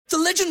The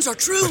legends are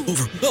true.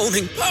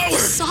 Overwhelming power!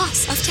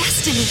 Sauce of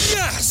destiny.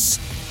 Yes!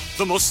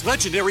 The most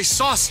legendary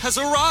sauce has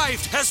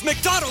arrived as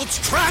McDonald's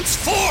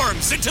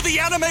transforms into the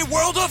anime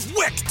world of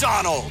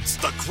WickDonald's.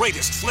 The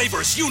greatest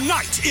flavors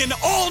unite in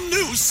all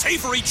new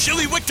savory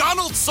chili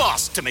McDonald's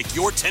sauce to make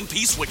your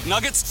 10-piece Wick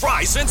Nuggets,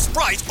 fries, and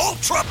Sprite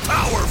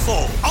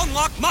ultra-powerful.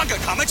 Unlock manga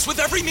comics with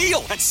every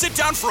meal and sit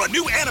down for a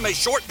new anime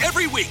short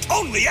every week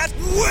only at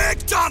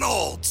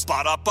WickDonald's.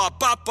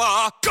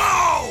 Ba-da-ba-ba-ba,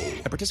 go!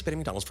 At participating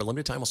McDonald's for a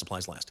limited time while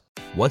supplies last.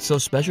 What's so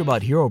special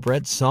about Hero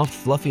Bread's soft,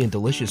 fluffy, and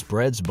delicious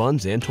breads,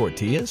 buns, and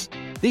tortillas?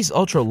 These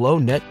ultra-low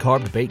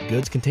net-carb baked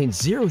goods contain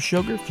zero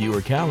sugar,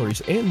 fewer calories,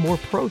 and more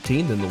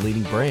protein than the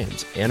leading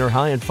brands, and are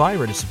high in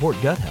fiber to support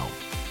gut health.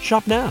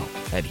 Shop now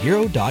at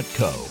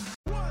hero.co.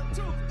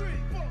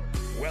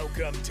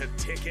 Welcome to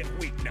Ticket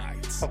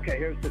Weeknights. Okay,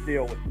 here's the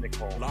deal with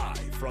Nicole. Live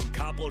from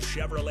Copple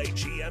Chevrolet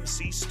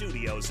GMC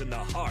Studios in the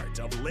heart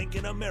of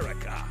Lincoln,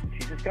 America.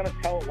 She's just going to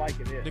tell it like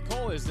it is.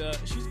 Nicole is,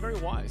 she's very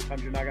wise.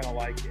 Sometimes you're not going to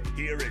like it.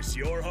 Here is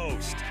your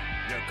host,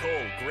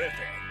 Nicole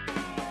Griffin.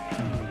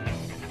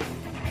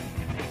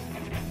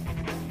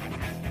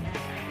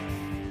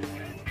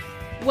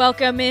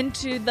 Welcome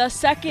into the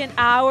second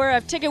hour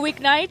of Ticket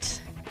Weeknight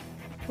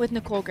with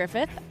Nicole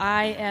Griffith.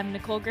 I am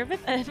Nicole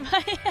Griffith, and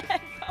my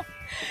headphone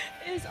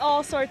is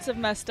all sorts of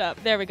messed up.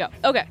 There we go.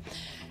 Okay.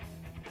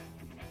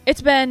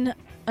 It's been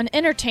an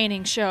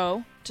entertaining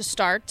show to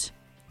start.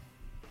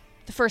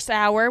 The first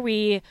hour,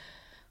 we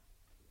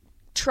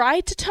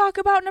tried to talk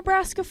about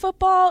Nebraska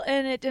football,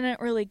 and it didn't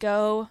really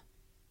go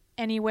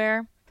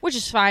anywhere, which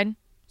is fine.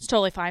 It's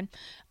totally fine.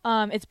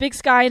 It's Big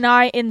Sky and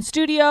I in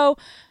studio.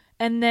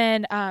 And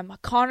then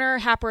Connor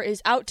Happer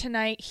is out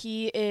tonight.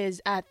 He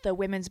is at the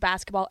women's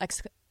basketball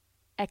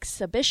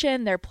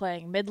exhibition. They're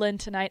playing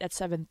Midland tonight at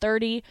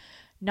 7:30.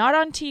 Not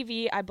on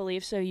TV, I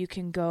believe, so you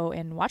can go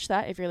and watch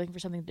that if you're looking for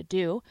something to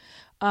do.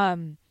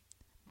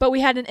 But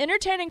we had an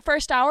entertaining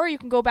first hour. You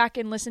can go back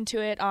and listen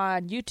to it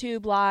on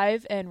YouTube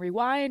Live and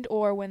Rewind,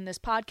 or when this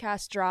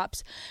podcast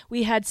drops.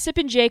 We had Sip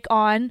and Jake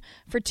on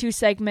for 2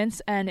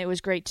 segments, and it was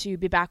great to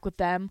be back with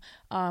them.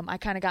 I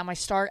kind of got my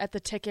start at the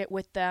Ticket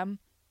with them,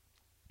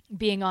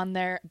 being on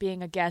there,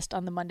 being a guest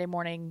on the Monday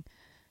morning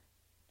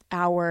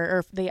hour,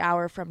 or the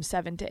hour from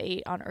 7 to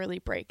 8 on early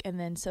break. And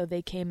then so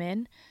they came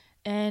in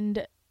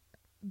and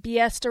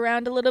BS'd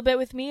around a little bit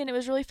with me, and it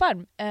was really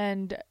fun.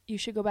 And you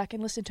should go back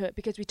and listen to it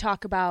because we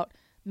talk about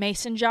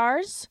mason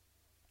jars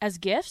as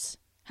gifts.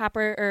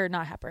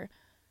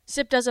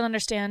 Sip doesn't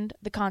understand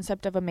the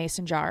concept of a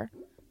mason jar.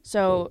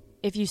 So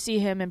if you see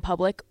him in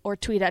public or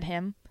tweet at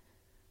him,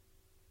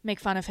 make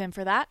fun of him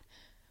for that.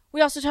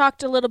 We also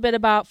talked a little bit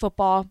about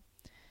football.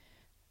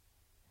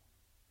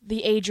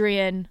 The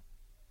Adrian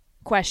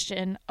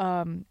question,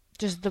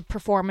 just the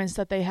performance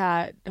that they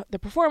had, the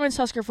performance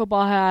Husker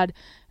football had,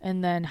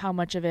 and then how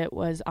much of it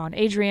was on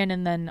Adrian,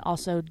 and then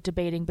also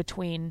debating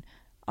between,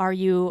 are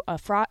you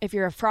if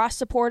you're a Frost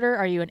supporter,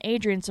 are you an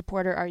Adrian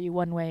supporter, are you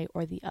one way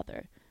or the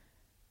other?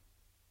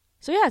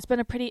 So yeah, it's been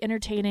a pretty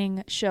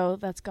entertaining show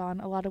that's gone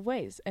a lot of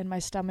ways, and my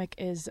stomach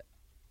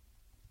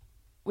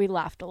we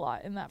laughed a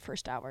lot in that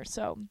first hour,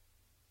 so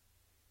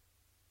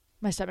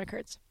my stomach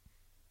hurts.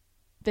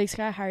 Big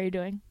Sky, how are you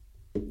doing?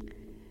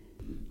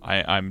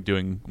 I'm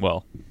doing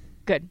well.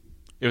 Good.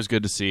 It was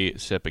good to see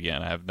Sip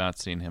again. I have not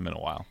seen him in a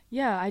while.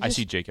 Yeah, I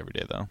see Jake every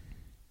day, though.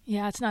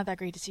 Yeah, it's not that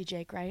great to see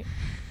Jake, right?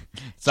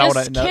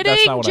 That's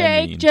not what Jake.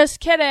 I mean. Just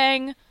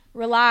kidding.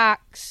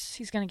 Relax.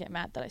 He's going to get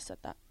mad that I said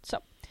that. So,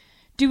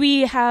 do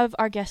we have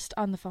our guest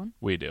on the phone?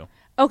 We do.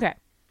 Okay.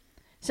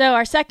 So,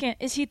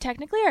 is he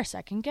technically our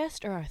second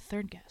guest or our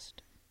third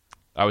guest?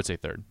 I would say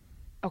third.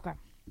 Okay.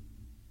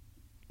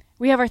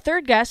 We have our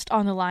third guest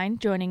on the line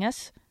joining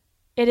us.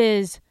 It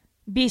is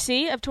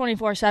BC of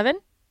 24/7.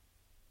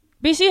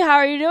 BC, how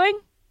are you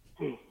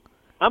doing?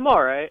 I'm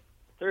all right.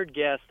 Third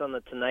guest on the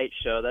Tonight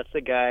Show. That's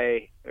the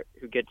guy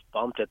who gets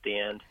bumped at the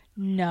end.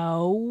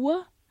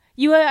 No.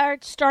 You are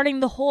starting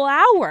the whole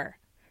hour.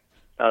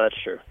 Oh,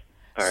 that's true.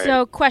 All right.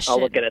 So, question.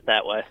 I'll look at it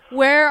that way.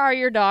 Where are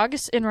your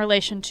dogs in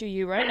relation to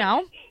you right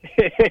now?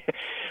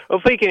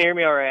 Hopefully you can hear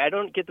me all right. I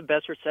don't get the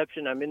best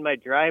reception. I'm in my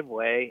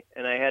driveway,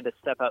 and I had to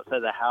step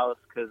outside the house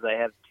because I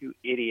have 2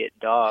 idiot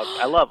dogs.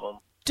 I love them.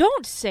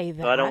 Don't say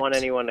that. So I don't want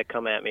anyone to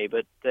come at me,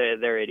 but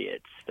they're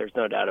idiots. There's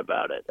no doubt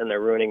about it. And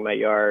they're ruining my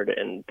yard,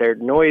 and they're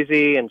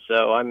noisy, and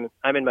so I'm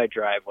in my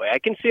driveway. I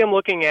can see them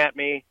looking at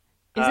me.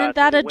 Isn't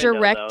that a window,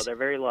 direct... though. They're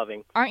very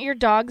loving. Aren't your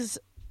dogs...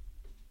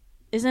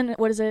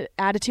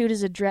 Attitude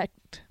is a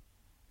direct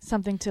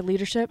something to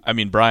leadership? I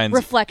mean, Brian's...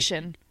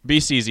 Reflection.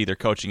 BC's either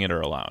coaching it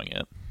or allowing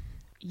it.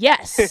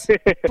 Yes,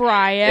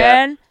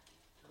 Brian. Yeah.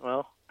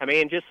 Well, I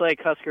mean, just like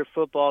Husker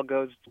football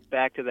goes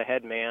back to the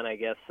head man, I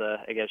guess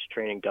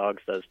training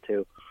dogs does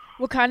too.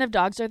 What kind of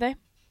dogs are they?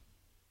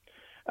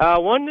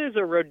 One is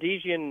a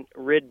Rhodesian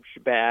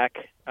Ridgeback.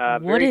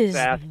 Very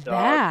fast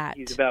dog.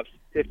 He's about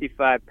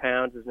 55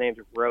 pounds. His name's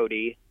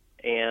Rhodey.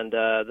 And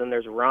then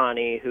there's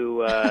Ronnie,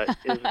 who is,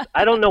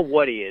 I don't know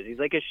what he is. He's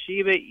like a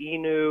Shiba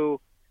Inu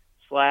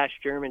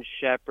 / German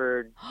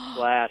Shepherd /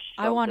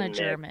 I want a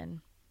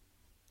German.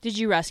 Did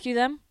you rescue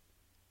them?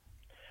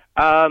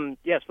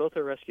 Yes, both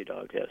are rescue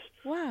dogs, yes.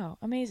 Wow,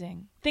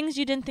 amazing. Things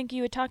you didn't think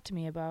you would talk to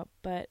me about,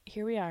 but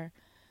here we are.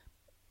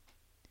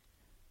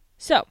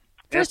 So,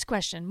 first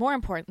question,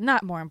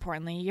 not more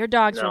importantly, your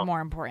dogs were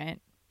more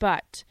important,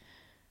 but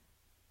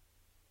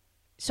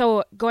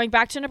so going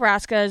back to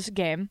Nebraska's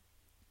game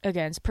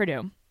against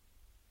Purdue,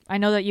 I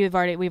know that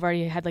we've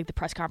already had like the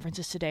press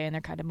conferences today and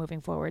they're kind of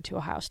moving forward to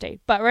Ohio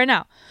State, but right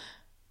now,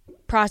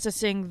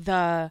 processing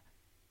the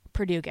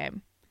Purdue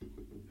game,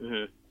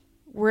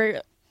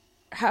 were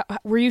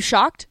you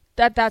shocked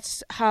that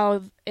that's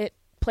how it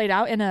played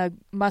out in a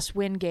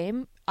must-win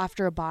game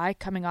after a bye,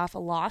 coming off a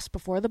loss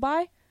before the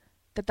bye?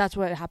 That's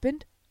what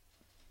happened?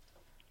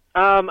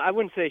 I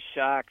wouldn't say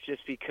shocked,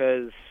 just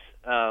because,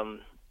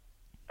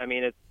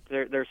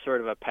 there's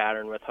sort of a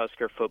pattern with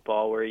Husker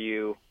football where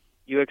you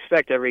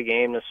expect every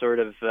game to sort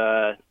of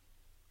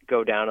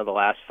go down to the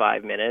last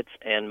 5 minutes,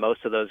 and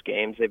most of those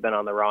games they've been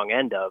on the wrong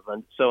end of.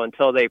 And so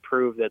until they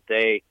prove that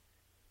they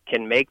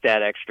can make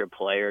that extra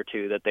play or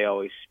two that they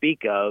always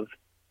speak of,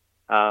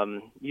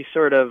 you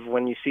sort of,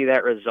 when you see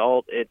that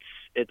result,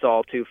 it's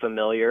all too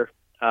familiar.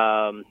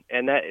 And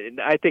that,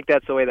 I think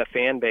that's the way the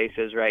fan base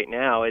is right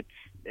now.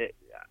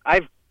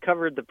 I've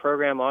covered the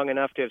program long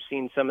enough to have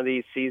seen some of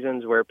these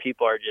seasons where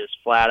people are just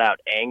flat out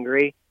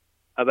angry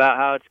about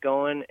how it's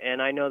going.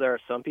 And I know there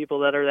are some people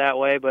that are that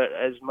way, but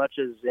as much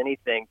as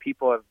anything,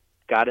 people have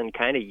gotten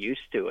kind of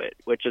used to it,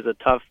 which is a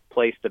tough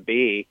place to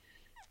be,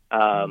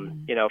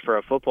 for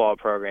a football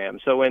program.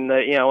 So when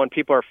when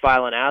people are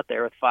filing out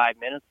there with 5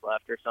 minutes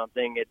left or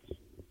something,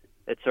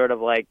 it's sort of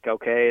like,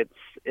 okay,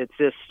 it's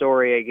this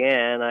story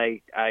again.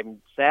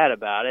 I'm sad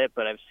about it,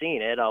 but I've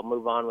seen it. I'll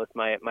move on with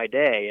my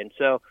day. And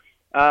so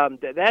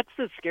that's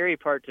the scary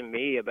part to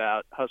me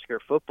about Husker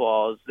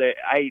football is that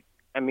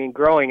I mean,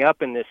 growing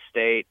up in this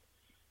state,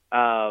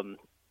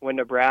 when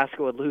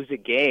Nebraska would lose a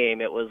game,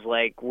 it was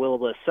like, will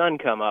the sun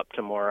come up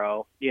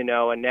tomorrow?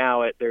 And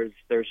now there's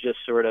just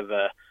sort of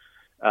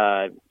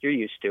you're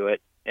used to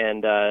it,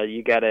 and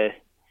you gotta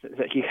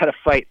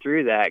fight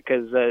through that,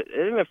 because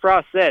even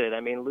Frost said it.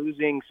 I mean,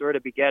 losing sort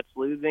of begets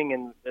losing,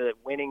 and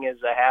winning is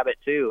a habit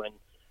too,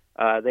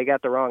 and they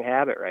got the wrong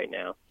habit right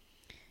now.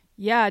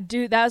 Yeah,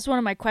 that was one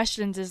of my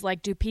questions is,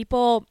 like, do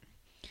people,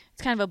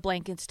 it's kind of a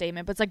blanket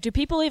statement, but it's like, do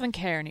people even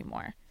care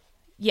anymore?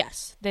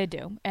 Yes, they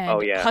do.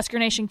 And Husker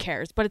Nation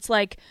cares. But it's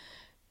like,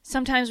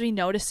 sometimes we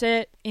notice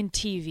it in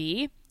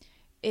TV,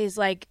 is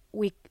like,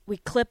 we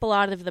clip a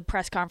lot of the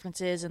press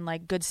conferences and,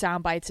 like, good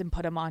sound bites and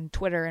put them on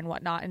Twitter and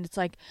whatnot. And it's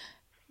like,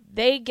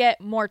 they get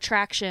more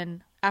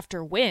traction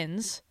after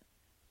wins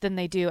than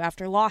they do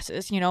after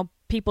losses.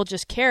 People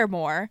just care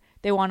more.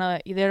 They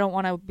don't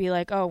want to be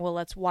like, oh, well,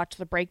 let's watch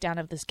the breakdown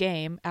of this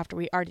game after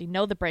we already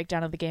know the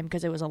breakdown of the game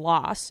because it was a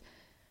loss.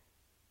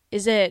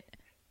 Is it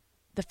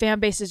the fan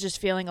base is just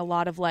feeling a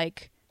lot of,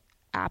 like,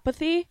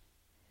 apathy?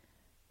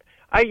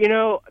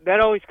 That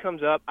always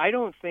comes up. I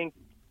don't think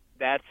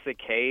that's the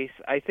case.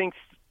 I think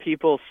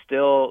people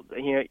still,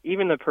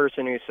 even the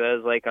person who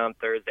says, like, on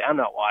Thursday, I'm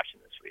not watching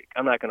this week,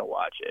 I'm not going to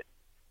watch it.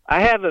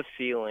 I have a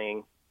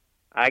feeling,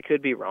 I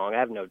could be wrong, I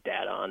have no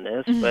data on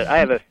this, but I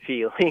have a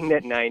feeling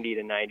that 90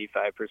 to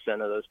 95% of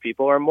those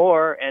people or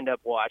more end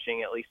up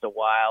watching at least a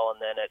while,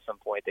 and then at some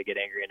point they get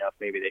angry enough,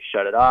 maybe they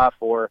shut it off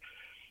or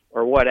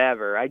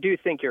whatever. I do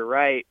think you're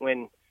right.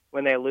 When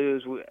they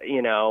lose, we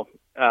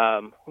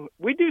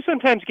do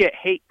sometimes get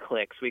hate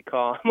clicks, we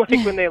call them.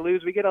 Like, when they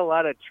lose, we get a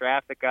lot of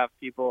traffic off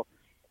people,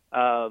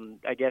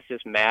 I guess,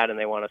 just mad, and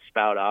they want to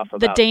spout off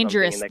about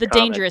the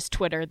dangerous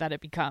Twitter that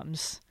it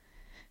becomes.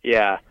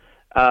 Yeah.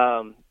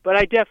 But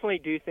I definitely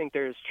do think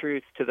there's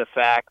truth to the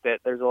fact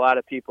that there's a lot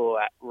of people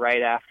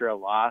right after a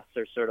loss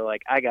are sort of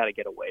like, I got to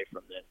get away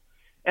from this.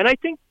 And I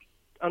think,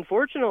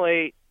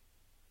 unfortunately,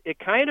 it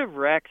kind of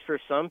wrecks for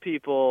some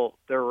people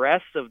the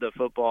rest of the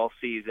football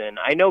season.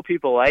 I know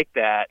people like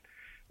that,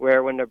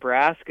 where when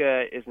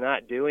Nebraska is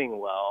not doing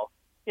well,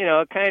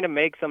 it kind of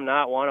makes them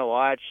not want to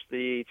watch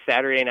the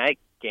Saturday night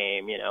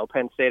game,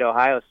 Penn State,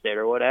 Ohio State,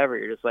 or whatever.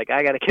 You're just like,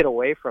 I got to get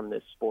away from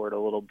this sport a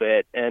little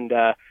bit. And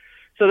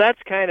so that's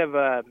kind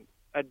of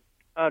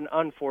an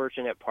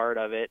unfortunate part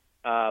of it.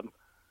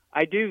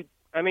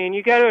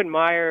 You got to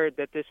admire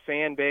that this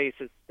fan base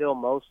is still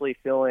mostly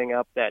filling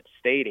up that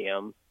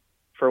stadium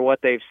for what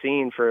they've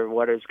seen for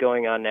what is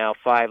going on now,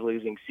 5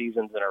 losing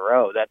seasons in a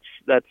row.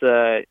 That's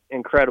a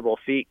incredible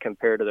feat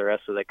compared to the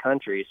rest of the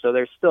country. So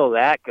there's still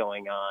that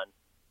going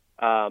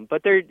on.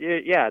 But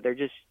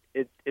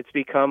it's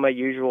become a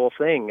usual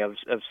thing of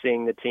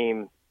seeing the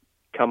team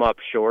come up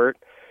short.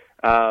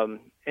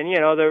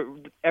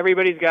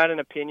 Everybody's got an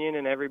opinion,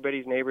 and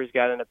everybody's neighbor's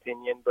got an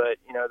opinion, but,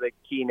 the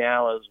key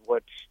now is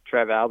what's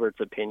Trev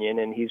Albert's opinion,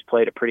 and he's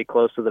played it pretty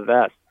close to the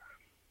vest.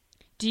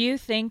 Do you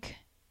think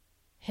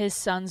his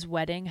son's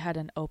wedding had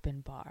an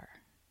open bar?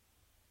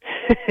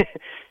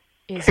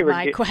 Is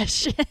my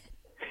question.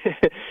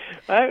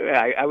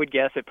 I would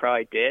guess it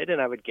probably did,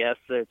 and I would guess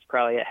that it's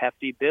probably a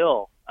hefty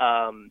bill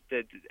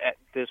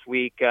this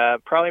week,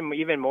 probably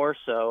even more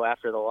so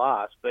after the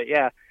loss. But,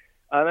 yeah,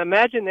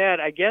 imagine that.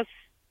 I guess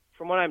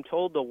from what I'm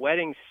told, the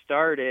wedding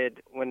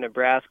started when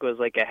Nebraska was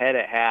like ahead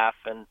at half,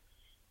 and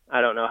I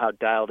don't know how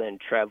dialed in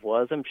Trev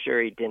was. I'm sure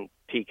he didn't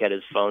peek at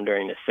his phone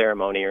during the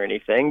ceremony or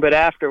anything, but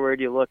afterward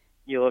you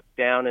look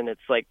down and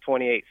it's like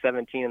 28-17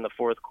 in the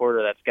fourth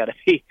quarter. That's got to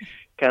be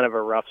kind of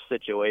a rough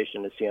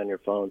situation to see on your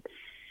phone.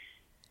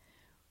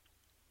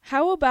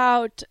 How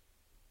about,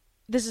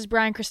 this is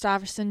Brian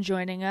Christopherson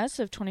joining us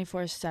of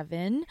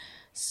 24/7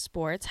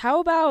 Sports.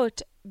 How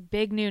about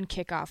big noon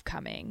kickoff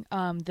coming?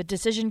 The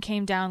decision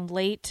came down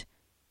late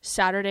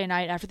Saturday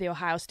night after the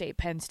Ohio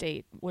State-Penn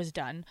State was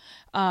done.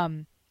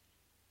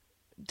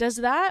 Does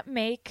that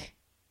make,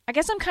 I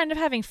guess I'm kind of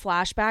having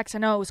flashbacks. I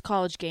know it was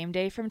College Game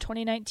Day from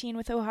 2019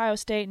 with Ohio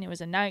State, and it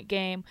was a night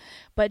game,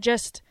 but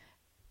just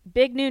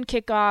big noon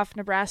kickoff.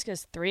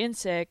 Nebraska's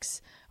 3-6.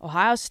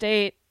 Ohio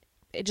State,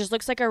 it just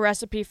looks like a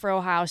recipe for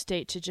Ohio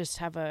State to just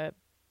have a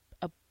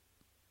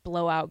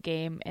blowout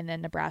game, and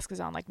then Nebraska's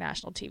on like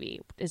national TV.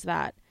 Is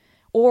that,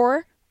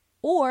 or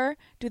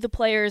do the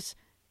players,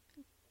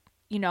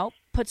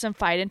 put some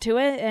fight into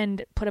it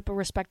and put up a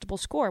respectable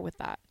score with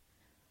that?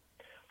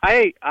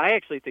 I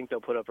actually think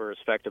they'll put up a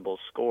respectable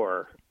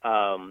score.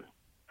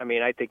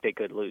 I think they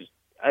could lose.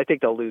 I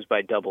think they'll lose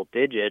by double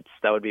digits.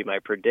 That would be my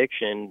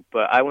prediction,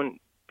 but I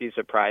wouldn't be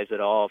surprised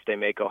at all if they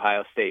make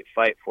Ohio State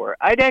fight for it.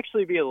 I'd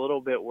actually be a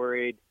little bit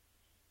worried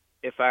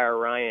if I were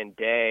Ryan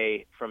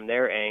Day from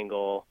their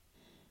angle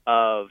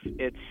of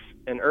it's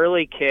an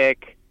early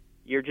kick.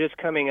 You're just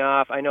coming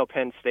off. I know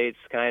Penn State's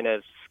kind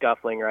of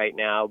scuffling right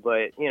now,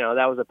 but,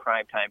 that was a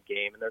primetime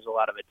game, and there's a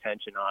lot of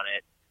attention on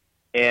it.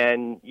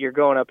 And you're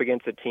going up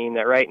against a team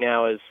that right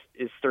now is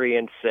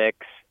 3-6,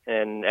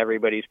 and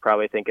everybody's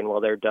probably thinking,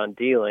 well, they're done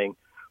dealing.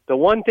 The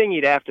one thing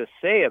you'd have to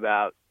say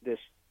about this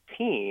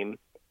team,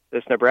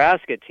 this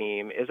Nebraska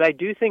team, is I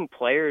do think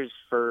players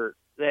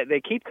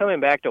they keep coming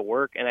back to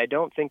work, and I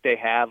don't think they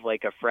have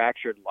like a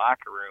fractured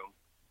locker room,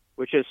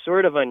 which is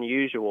sort of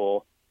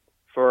unusual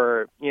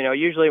for,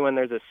 usually when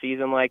there's a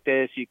season like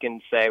this, you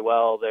can say,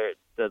 well,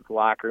 the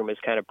locker room is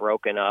kind of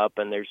broken up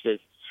and there's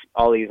just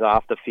all these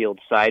off the field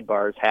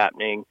sidebars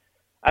happening.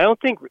 I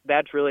don't think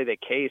that's really the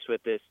case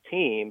with this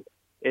team.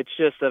 It's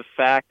just a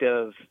fact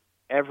of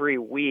every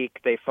week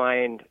they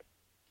find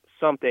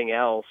something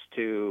else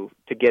to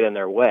get in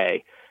their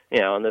way.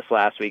 And this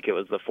last week it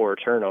was the 4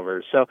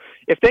 turnovers. So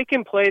if they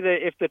can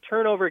if the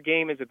turnover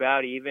game is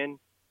about even,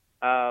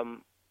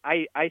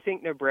 I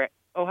think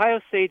Ohio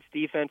State's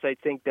defense, I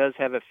think, does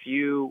have a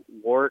few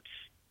warts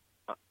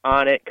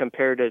on it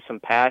compared to some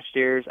past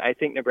years. I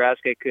think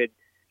Nebraska could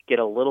get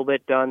a little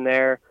bit done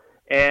there.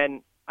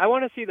 And I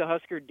want to see the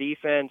Husker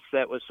defense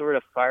that was sort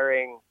of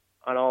firing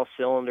on all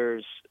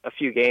cylinders a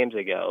few games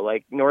ago,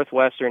 like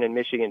Northwestern and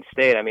Michigan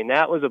State.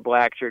 That was a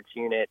black shirts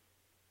unit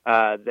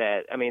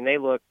they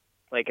look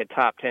like a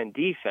top 10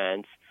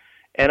 defense.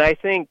 And I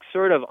think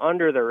sort of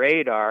under the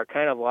radar,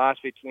 kind of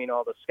lost between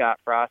all the Scott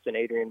Frost and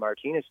Adrian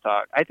Martinez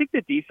talk, I think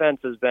the defense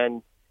has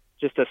been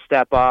just a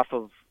step off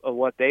of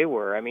what they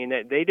were.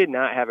 They did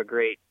not have a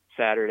great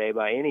Saturday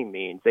by any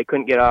means. They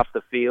couldn't get off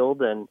the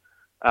field, and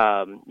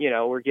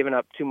we're giving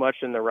up too much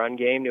in the run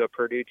game to a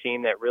Purdue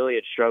team that really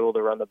had struggled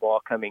to run the ball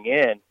coming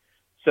in.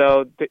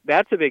 So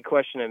that's a big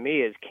question to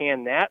me, is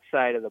can that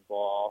side of the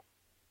ball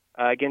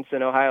against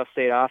an Ohio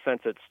State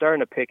offense that's starting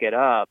to pick it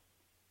up,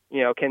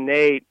 can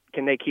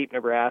they keep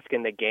Nebraska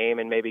in the game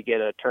and maybe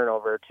get a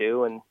turnover or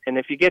two? And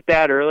if you get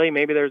that early,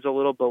 maybe there's a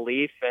little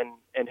belief,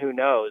 and who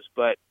knows,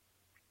 but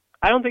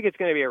I don't think it's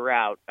going to be a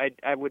rout.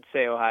 I would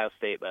say Ohio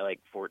State by like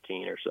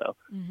 14 or so.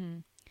 Mm-hmm.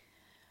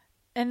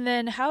 And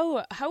then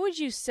how would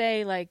you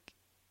say, like,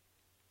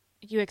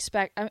 you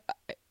expect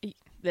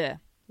the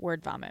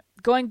word vomit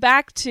going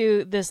back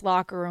to this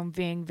locker room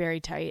being very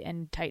tight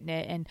and tight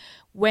knit, and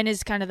when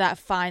is kind of that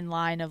fine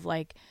line of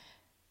like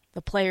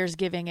the players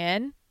giving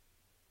in,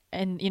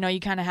 and you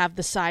kind of have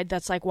the side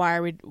that's like, why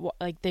are we,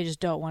 like, they just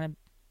don't want to.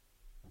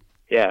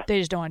 Yeah. They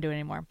just don't want to do it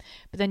anymore.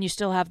 But then you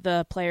still have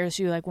the players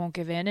who like won't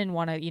give in and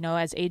want to,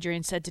 as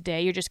Adrian said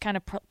today, you're just kind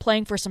of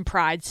playing for some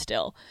pride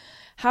still.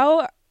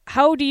 How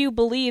do you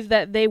believe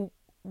that they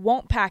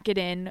won't pack it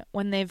in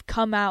when they've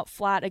come out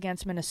flat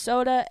against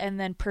Minnesota and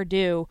then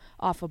Purdue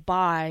off a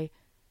bye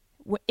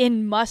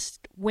in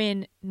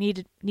must-win,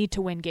 need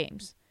to win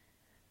games?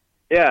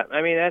 Yeah,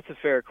 that's a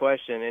fair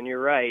question, and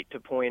you're right to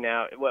point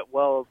out,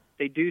 well,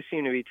 they do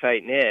seem to be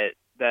tight-knit.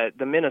 That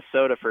the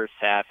Minnesota first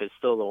half is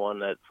still the one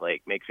that's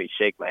like makes me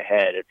shake my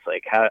head. It's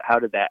like, how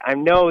did that? I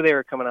know they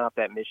were coming off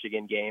that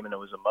Michigan game and it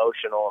was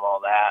emotional and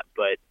all that,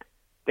 but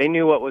they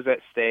knew what was at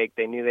stake.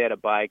 They knew they had a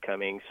bye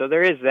coming, so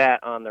there is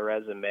that on the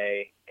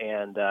resume.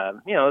 And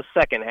the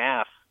second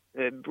half,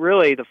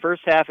 really the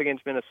first half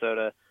against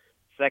Minnesota,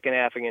 second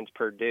half against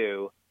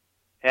Purdue,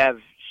 have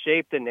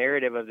shaped the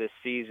narrative of this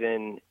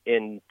season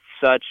in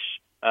such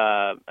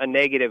a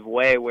negative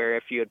way, where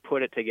if you had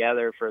put it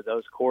together for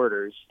those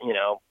quarters,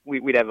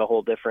 we'd have a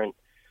whole different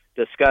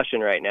discussion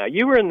right now.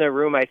 You were in the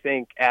room, I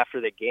think,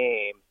 after the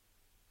game,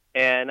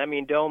 and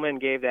Doman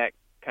gave that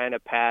kind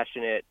of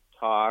passionate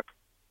talk,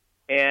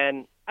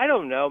 and I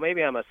don't know.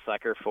 Maybe I'm a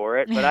sucker for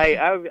it, but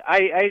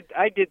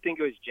I did think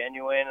it was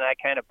genuine, and I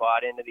kind of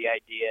bought into the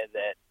idea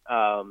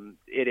that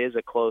it is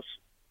a close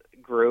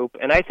group.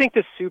 And I think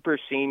the super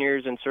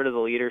seniors and sort of the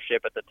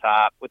leadership at the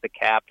top with the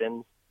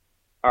captains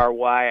are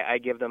why I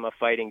give them a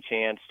fighting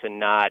chance to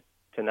not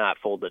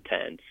fold the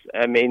tents.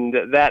 I mean,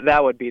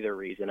 that would be the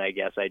reason I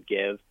guess I'd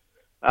give.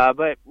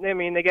 But I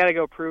mean, they got to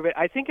go prove it.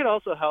 I think it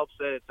also helps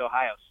that it's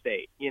Ohio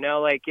State.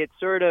 Like it's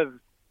sort of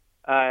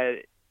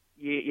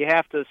you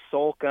have to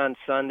sulk on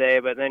Sunday,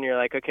 but then you're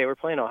like, okay, we're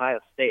playing Ohio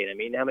State. I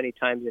mean, how many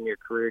times in your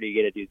career do you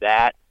get to do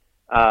that?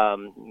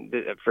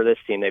 For this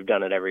team, they've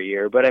done it every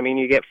year. But, I mean,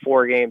 you get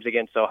 4 games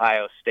against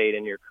Ohio State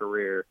in your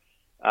career.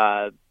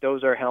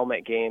 Those are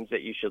helmet games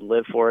that you should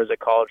live for as a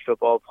college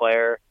football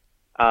player.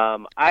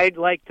 I'd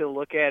like to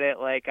look at it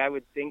like I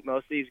would think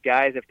most of these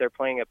guys, if they're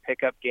playing a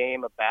pickup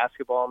game of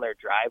basketball in their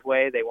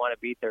driveway, they want to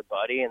beat their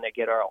buddy and they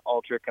get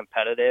ultra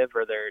competitive,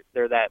 or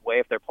they're that way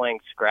if they're playing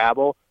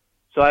Scrabble.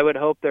 So I would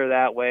hope they're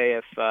that way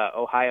if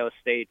Ohio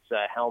State's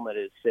helmet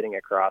is sitting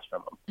across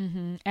from them.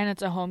 Mm-hmm. And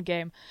it's a home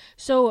game.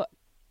 So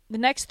the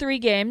next 3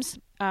 games,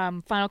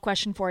 final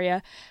question for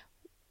you.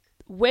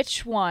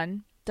 Which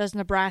one does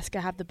Nebraska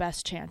have the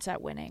best chance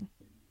at winning?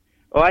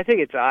 Oh, I think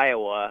it's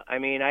Iowa. I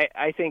mean,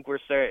 I think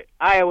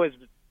Iowa's,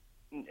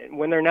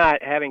 when they're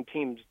not having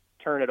teams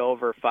turn it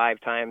over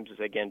 5 times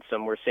against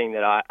them, we're seeing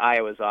that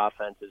Iowa's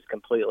offense is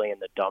completely in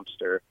the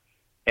dumpster.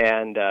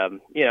 And,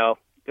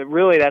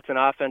 really that's an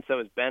offense that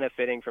was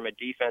benefiting from a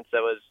defense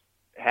that was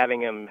having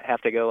them have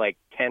to go like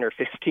 10 or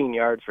 15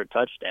 yards for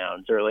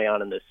touchdowns early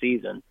on in the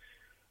season.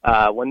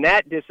 When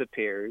that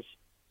disappears,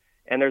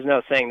 and there's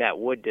no saying that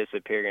would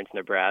disappear against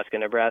Nebraska,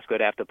 Nebraska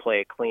would have to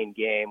play a clean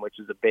game, which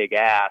is a big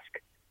ask.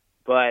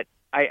 But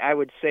I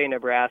would say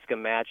Nebraska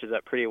matches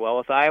up pretty well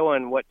with Iowa,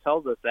 and what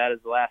tells us that is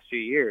the last few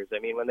years. I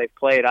mean, when they've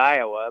played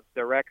Iowa,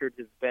 the record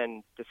has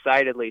been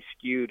decidedly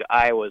skewed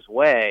Iowa's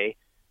way,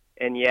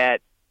 and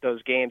yet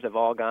those games have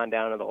all gone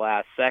down to the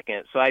last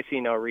second. So I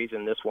see no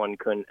reason this one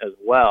couldn't as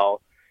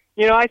well.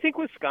 I think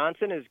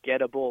Wisconsin is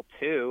gettable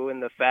too, in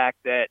the fact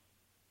that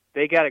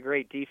they got a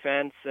great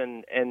defense,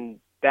 and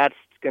that's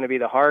going to be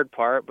the hard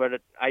part.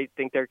 But I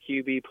think their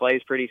QB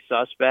plays pretty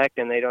suspect,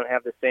 and they don't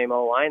have the same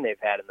O-line they've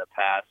had in the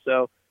past.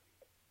 So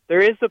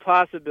there is the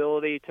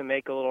possibility to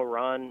make a little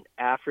run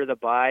after the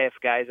bye if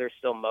guys are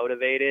still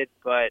motivated.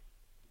 But,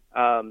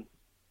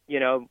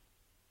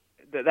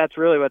 that's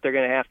really what they're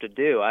going to have to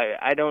do.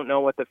 I don't know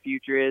what the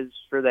future is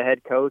for the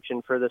head coach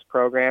and for this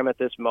program at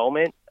this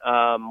moment.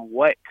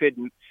 What could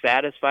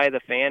satisfy the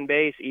fan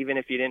base, even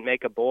if you didn't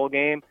make a bowl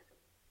game?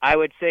 I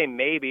would say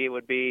maybe it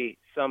would be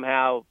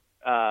somehow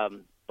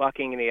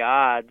bucking the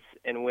odds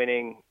and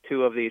winning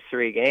 2 of these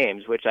 3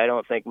 games, which I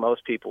don't think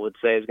most people would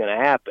say is going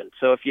to happen.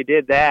 So if you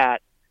did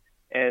that,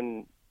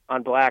 and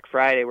on Black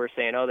Friday we're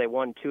saying, they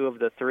won 2 of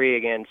the 3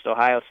 against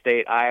Ohio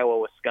State, Iowa,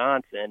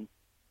 Wisconsin,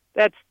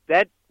 that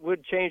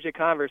would change the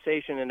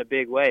conversation in a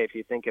big way if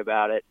you think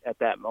about it at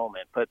that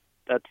moment. But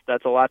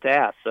that's a lot to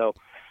ask. So,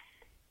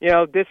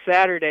 this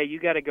Saturday you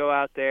got to go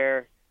out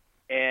there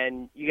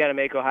and you got to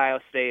make Ohio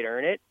State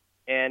earn it.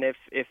 And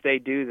if they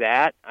do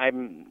that,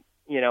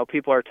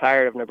 people are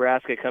tired of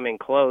Nebraska coming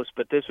close,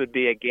 but this would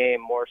be a game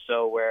more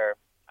so where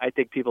I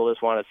think people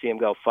just want to see them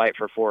go fight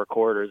for 4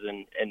 quarters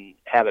and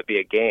have it be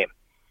a game.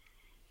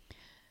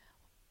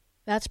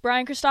 That's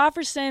Brian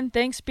Christopherson.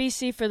 Thanks,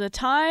 BC, for the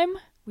time.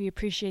 We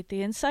appreciate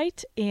the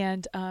insight,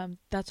 and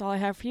that's all I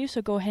have for you,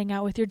 so go hang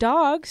out with your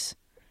dogs.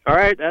 All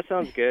right, that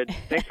sounds good.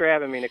 Thanks for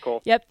having me,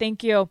 Nicole. Yep,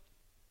 thank you.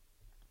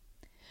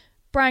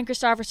 Brian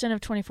Christopherson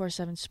of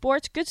 24/7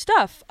 Sports. Good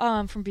stuff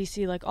from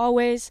BC, like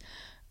always.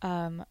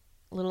 A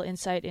little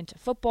insight into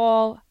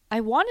football. I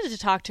wanted to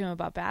talk to him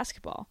about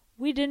basketball.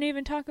 We didn't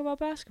even talk about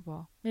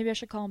basketball. Maybe I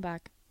should call him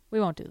back.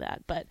 We won't do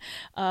that, but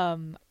I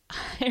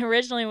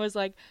originally was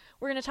like,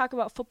 we're going to talk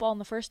about football in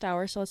the first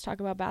hour, so let's talk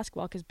about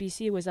basketball, because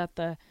BC was at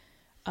the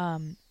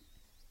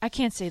I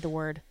can't say the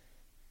word.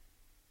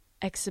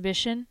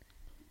 Exhibition?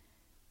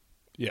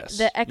 Yes.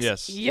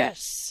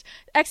 Yes.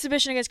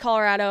 Exhibition against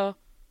Colorado.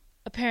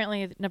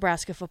 Apparently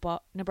Nebraska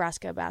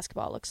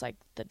basketball looks like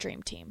the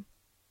dream team.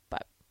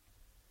 But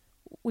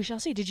we shall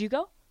see. Did you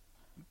go?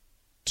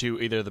 To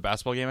either the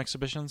basketball game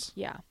exhibitions?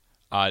 Yeah.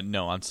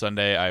 No, on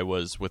Sunday I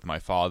was with my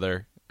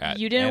father.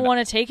 You didn't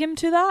want to take him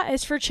to that?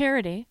 It's for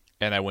charity.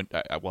 And I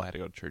had to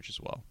go to church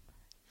as well.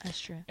 That's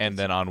true. And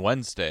then on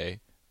Wednesday,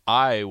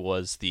 I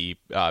was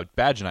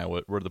Badge and I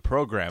were the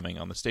programming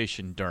on the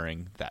station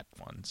during that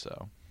one.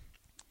 So,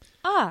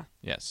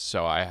 yes.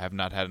 So I have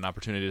not had an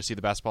opportunity to see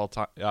the basketball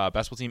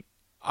team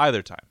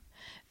either time.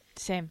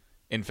 Same.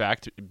 In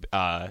fact,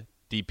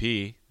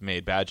 DP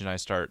made Badge and I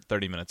start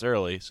 30 minutes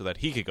early so that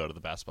he could go to the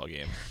basketball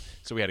game.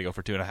 So we had to go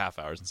for 2.5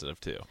 hours instead of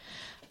 2.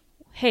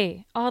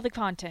 Hey, all the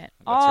content.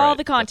 That's right.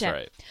 That's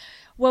right.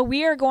 Well,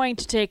 we are going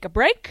to take a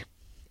break,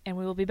 and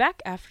we will be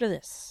back after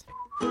this.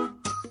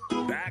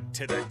 Back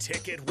to the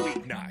Ticket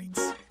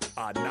Weeknights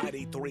on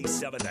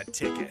 93.7 The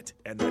Ticket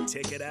and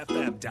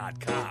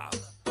theticketfm.com.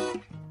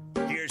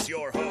 Here's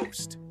your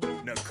host,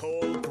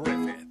 Nicole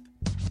Griffith.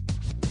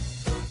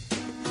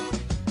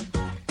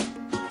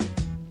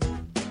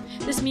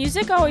 This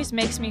music always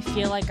makes me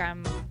feel like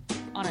I'm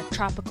on a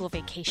tropical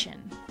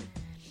vacation.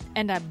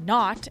 And I'm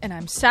not, and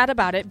I'm sad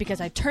about it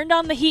because I turned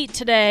on the heat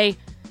today.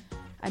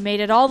 I made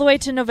it all the way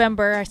to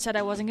November. I said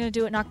I wasn't going to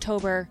do it in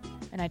October,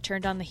 and I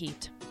turned on the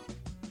heat.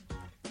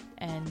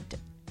 And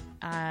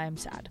I'm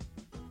sad.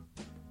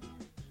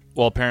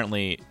 Well,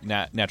 apparently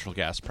natural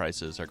gas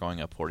prices are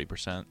going up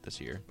 40% this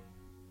year.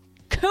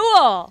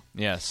 Cool.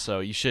 Yes,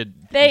 so you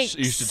should Thanks.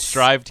 you should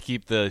strive to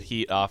keep the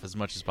heat off as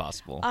much as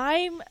possible.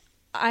 I'm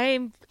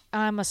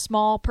a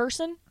small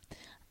person,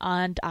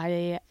 and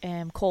I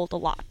am cold a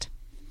lot.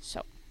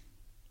 So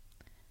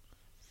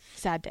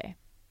sad day,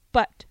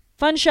 but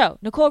fun show.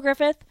 Nicole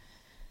Griffith.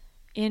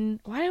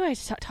 Why do I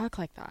talk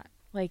like that?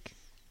 Like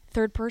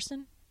third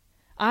person?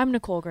 I'm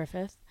Nicole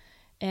Griffith,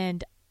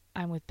 and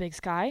I'm with Big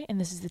Sky, and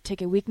this is the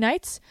Ticket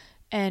Weeknights,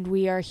 and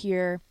we are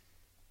here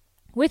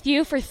with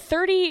you for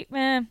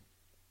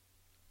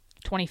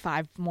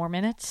 25 more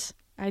minutes,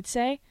 I'd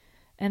say,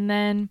 and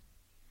then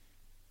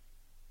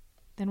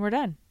we're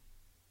done.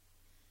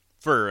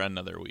 For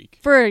another week.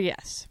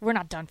 Yes, we're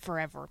not done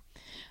forever.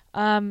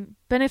 Been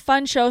a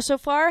fun show so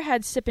far.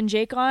 Had Sip and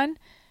Jake on.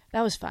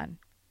 That was fun.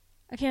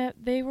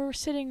 They were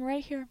sitting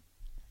right here,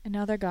 and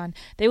now they're gone.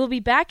 They will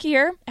be back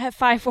here at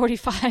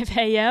 5:45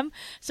 a.m.,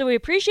 so we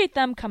appreciate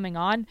them coming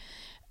on.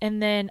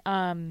 And then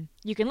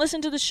you can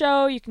listen to the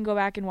show. You can go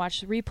back and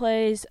watch the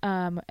replays.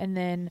 And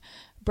then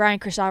Brian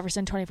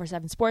Christopherson,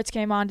 24/7 Sports,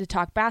 came on to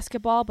talk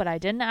basketball, but I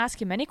didn't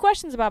ask him any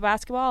questions about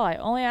basketball. I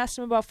only asked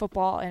him about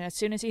football, and as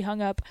soon as he hung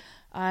up,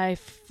 I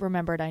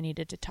remembered I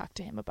needed to talk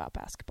to him about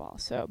basketball.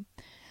 So,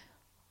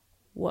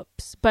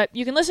 whoops. But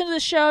you can listen to the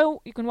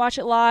show. You can watch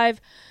it live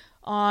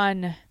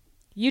on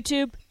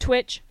YouTube,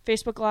 Twitch,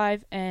 Facebook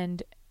Live,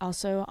 and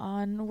also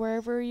on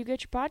wherever you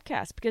get your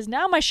podcast, because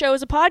now my show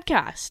is a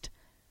podcast.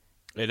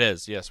 It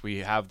is, yes. We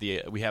have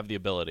the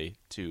ability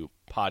to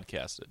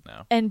podcast it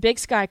now. And Big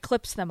Sky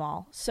clips them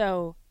all.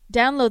 So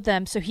download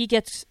them so he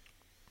gets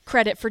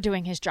credit for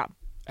doing his job.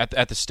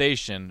 At the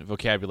station,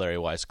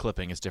 vocabulary-wise,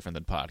 clipping is different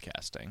than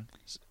podcasting.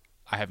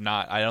 I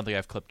don't think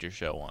I've clipped your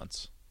show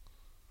once.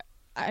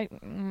 I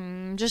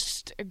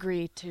just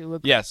agree to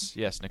agree. Yes,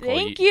 Nicole.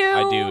 Thank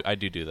you. I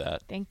do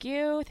that. Thank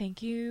you.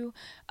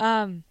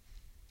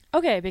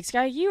 Okay, Big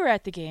Sky, you were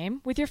at the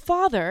game with your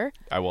father.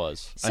 I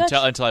was.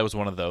 Until I was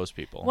one of those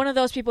people. One of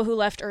those people who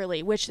left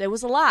early, which there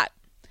was a lot.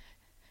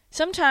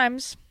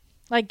 Sometimes,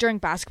 like during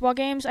basketball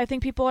games, I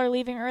think people are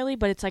leaving early,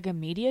 but it's like a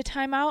media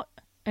timeout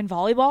in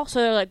volleyball. So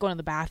they're like going to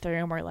the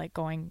bathroom or like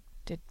going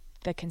to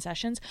the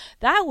concessions.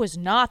 That was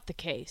not the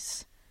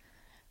case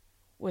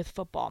with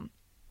football.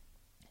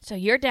 So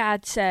your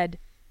dad said,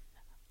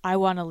 I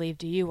want to leave.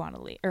 Do you want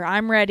to leave? Or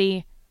I'm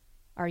ready.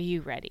 Are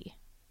you ready?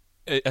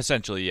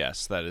 Essentially,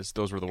 yes.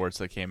 Those were the words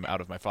that came out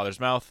of my father's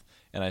mouth,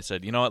 and I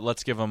said, you know what?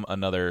 Let's give them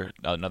another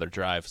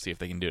drive, see if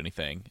they can do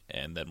anything,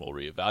 and then we'll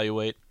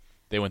reevaluate.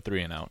 They went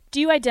 3 and out.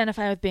 Do you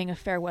identify with being a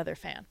fair weather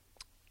fan?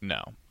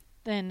 No.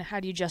 Then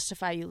how do you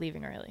justify you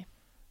leaving early?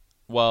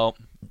 Well,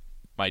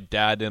 my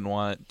dad didn't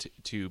want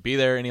to be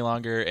there any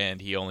longer,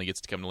 and he only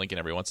gets to come to Lincoln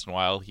every once in a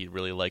while. He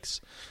really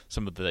likes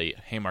some of the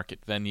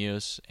Haymarket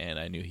venues, and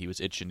I knew he was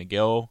itching to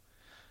go.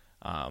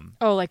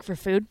 Like for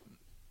food?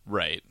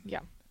 Right.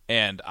 Yeah.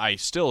 And I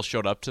still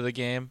showed up to the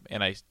game,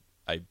 and I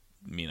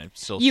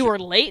still. You were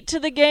late to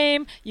the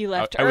game. You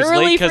left I was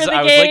early late for the game.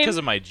 I was late because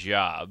of my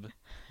job.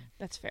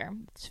 That's fair.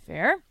 That's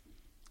fair.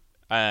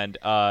 And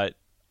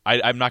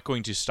I'm not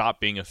going to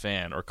stop being a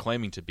fan or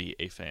claiming to be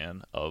a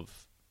fan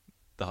of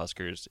the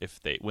Huskers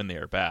when they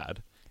are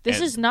bad. This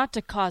is not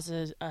to cause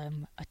a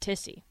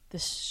tissy.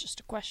 This is just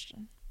a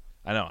question.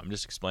 I know. I'm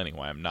just explaining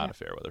why I'm not a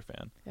fair weather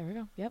fan. There we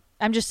go. Yep.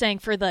 I'm just saying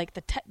for the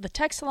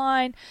text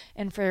line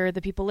and for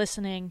the people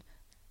listening.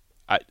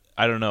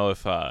 I don't know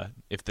if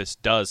this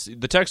does.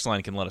 The text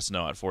line can let us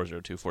know at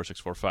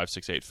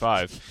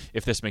 402-464-5685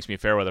 if this makes me a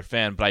fair weather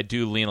fan, but I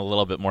do lean a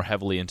little bit more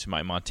heavily into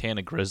my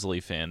Montana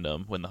Grizzly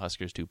fandom when the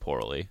Huskers do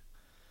poorly.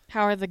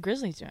 How are the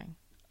Grizzlies doing?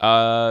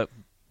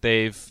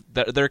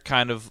 They're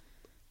kind of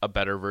a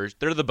better version.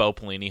 They're the Bo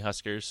Pelini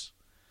Huskers.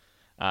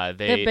 They're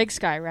Big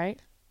Sky,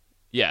 right?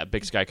 Yeah,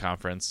 Big Sky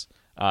Conference.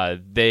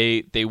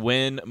 They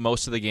win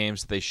most of the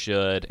games that they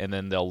should, and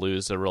then they'll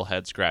lose a real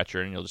head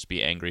scratcher, and you'll just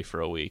be angry for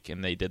a week.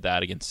 And they did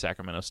that against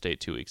Sacramento State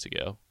 2 weeks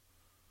ago.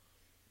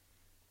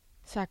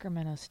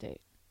 Sacramento State.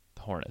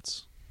 The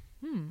Hornets.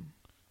 I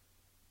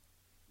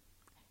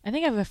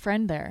think I have a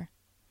friend there.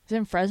 Is it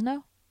in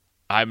Fresno?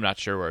 I'm not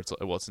sure where it's.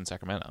 Well, it's in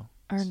Sacramento.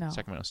 Or no?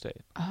 Sacramento State.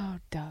 Oh,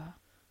 duh.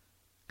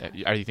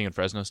 Are you thinking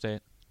Fresno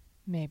State?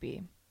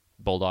 Maybe.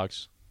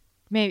 Bulldogs.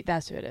 Maybe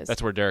that's who it is.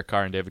 That's where Derek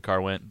Carr and David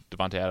Carr went.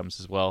 Devontae Adams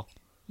as well.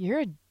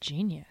 You're a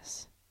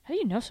genius. How do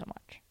you know so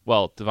much?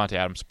 Well, Devontae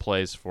Adams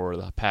plays for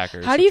the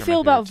Packers. How do you feel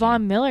about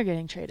Von Miller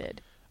getting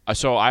traded?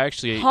 So I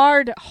actually...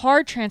 Hard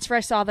transfer. I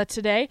saw that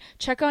today.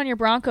 Check on your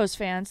Broncos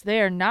fans. They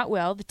are not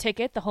well. The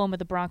Ticket, the home of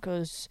the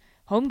Broncos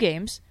home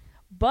games.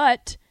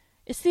 But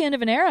it's the end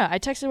of an era. I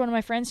texted one of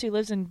my friends who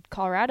lives in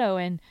Colorado,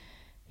 and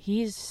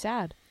he's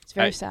sad. It's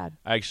very sad.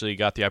 I actually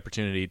got the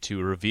opportunity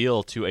to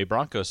reveal to a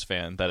Broncos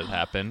fan that it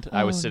happened.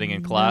 I was sitting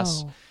in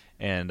class,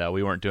 and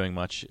we weren't doing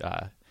much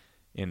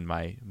in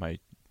my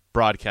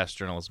broadcast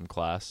journalism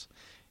class.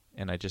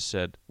 And I just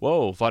said,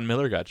 "Whoa, Von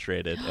Miller got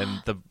traded,"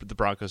 and the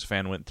Broncos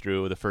fan went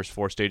through the first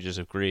 4 stages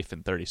of grief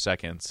in 30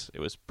 seconds. It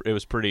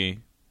was pretty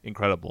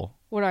incredible.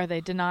 What are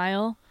they?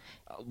 Denial.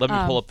 Let me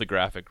pull up the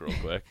graphic real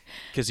quick,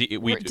 because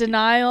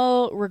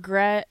denial,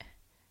 regret,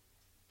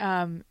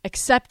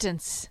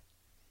 acceptance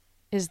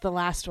is the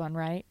last one,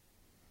 right?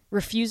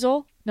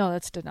 Refusal? No,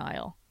 that's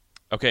denial.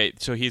 Okay,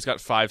 so he's got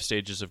 5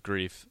 stages of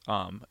grief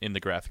in the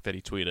graphic that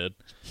he tweeted,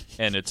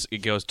 and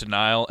it goes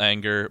denial,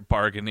 anger,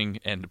 bargaining,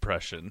 and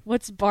depression.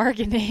 What's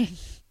bargaining?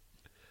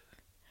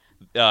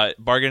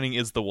 Bargaining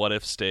is the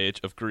what-if stage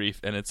of grief,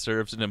 and it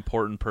serves an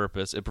important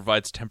purpose. It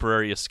provides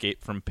temporary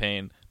escape from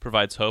pain,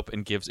 provides hope,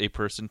 and gives a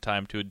person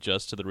time to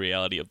adjust to the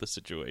reality of the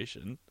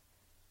situation.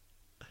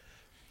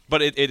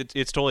 But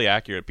it's totally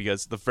accurate,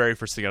 because the very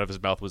first thing out of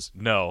his mouth was,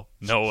 no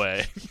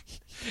way.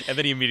 And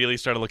then he immediately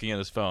started looking at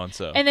his phone.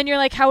 So. And then you're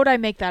like, how would I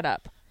make that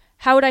up?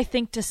 How would I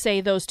think to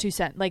say those two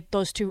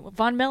those two,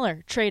 Von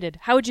Miller, traded.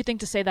 How would you think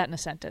to say that in a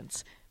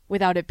sentence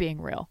without it being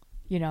real,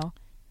 you know?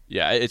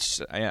 Yeah,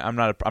 I'm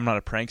not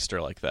a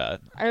prankster like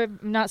that. I'm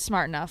not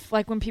smart enough.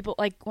 Like when people,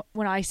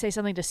 when I say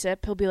something to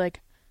Sip, he'll be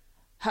like,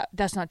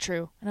 that's not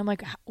true. And I'm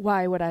like,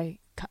 why would I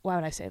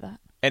say that?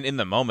 And in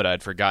the moment,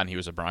 I'd forgotten he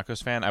was a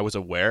Broncos fan. I was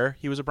aware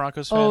he was a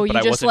Broncos fan, but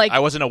I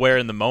wasn't aware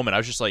in the moment. I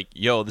was just like,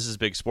 yo, this is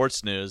big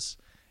sports news,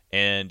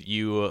 and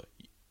you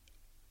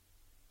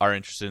are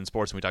interested in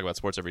sports, and we talk about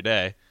sports every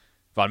day.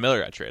 Von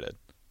Miller got traded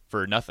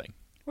for nothing.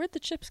 Where'd the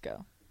chips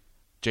go?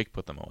 Jake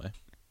put them away.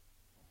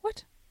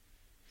 What?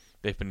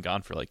 They've been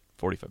gone for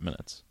 45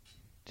 minutes.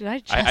 Did I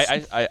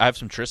just... I have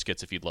some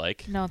Triscuits if you'd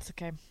like. No, it's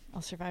okay.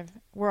 I'll survive.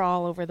 We're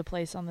all over the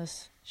place on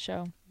this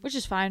show, which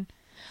is fine.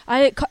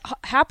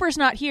 Happer's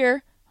not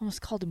here. I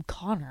almost called him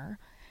Connor.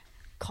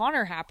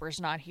 Connor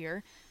Happer's not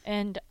here.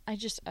 And I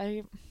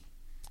feel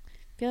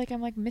like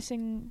I'm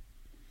missing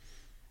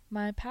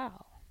my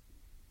pal.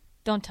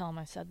 Don't tell him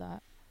I said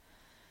that.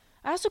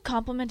 I also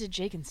complimented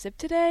Jake and Sip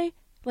today.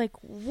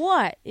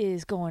 What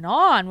is going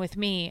on with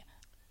me?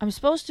 I'm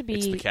supposed to be...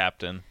 It's the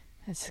captain.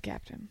 It's the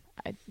captain.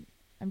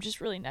 I'm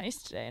just really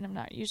nice today, and I'm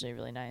not usually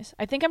really nice.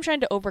 I think I'm trying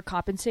to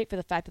overcompensate for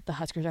the fact that the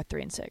Huskers are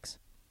 3-6.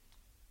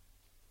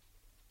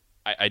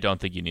 I don't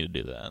think you need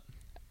to do that.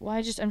 Well,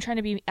 I'm trying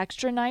to be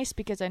extra nice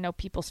because I know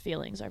people's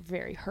feelings are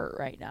very hurt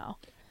right now.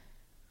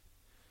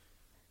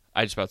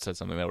 I just about said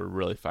something that would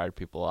really fire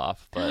people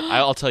off, but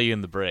I'll tell you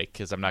in the break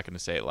because I'm not going to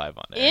say it live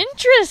on air.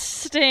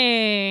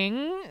 Interesting.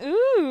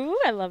 Ooh,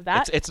 I love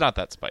that. It's not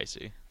that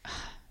spicy.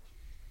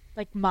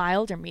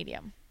 Mild or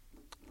medium?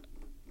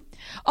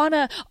 On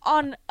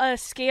a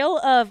scale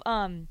of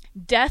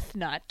death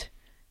nut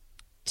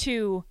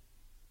to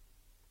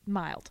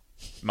mild.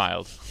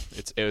 Mild.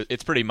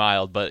 It's pretty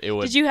mild, but it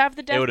would. Did you have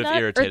the death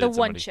nut or the somebody.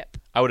 one chip?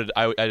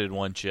 I did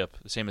one chip,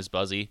 the same as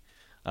Buzzy.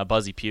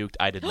 Buzzy puked.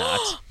 I did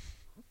not.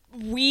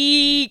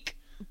 Weak,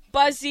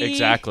 Buzzy.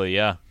 Exactly.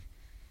 Yeah.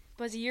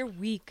 Buzzy, you're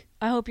weak.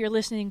 I hope you're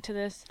listening to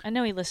this. I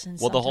know he listens.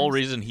 Well, sometimes. The whole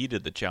reason he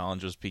did the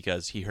challenge was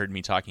because he heard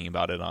me talking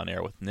about it on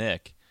air with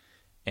Nick,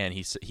 and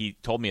he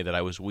told me that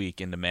I was weak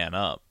and to man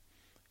up,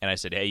 and I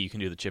said, "Hey, you can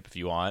do the chip if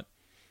you want."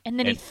 And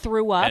then he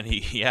threw up. And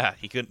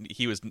he couldn't.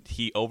 He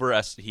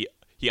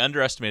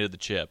underestimated the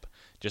chip,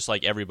 just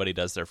like everybody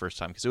does their first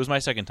time, because it was my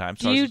second time.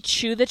 So do you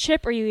chew the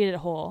chip or you eat it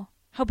whole?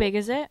 How big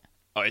is it?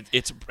 Oh,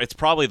 it's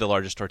probably the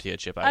largest tortilla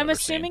chip I've ever seen. I'm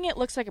assuming it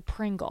looks like a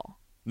Pringle.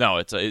 No,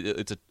 it's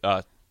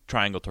a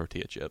triangle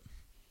tortilla chip.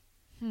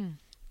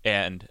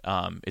 And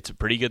it's a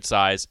pretty good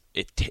size.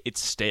 It's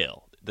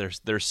stale.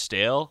 They're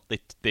stale.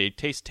 They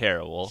taste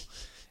terrible,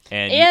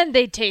 and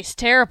they taste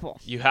terrible.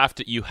 You have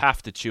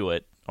to chew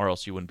it, or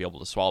else you wouldn't be able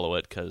to swallow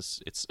it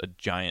because it's a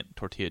giant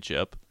tortilla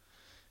chip.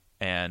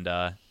 And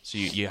so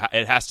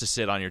it has to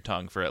sit on your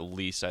tongue for at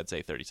least, I'd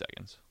say, 30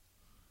 seconds.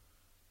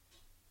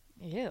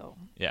 Ew.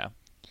 Yeah.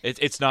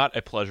 It's not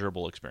a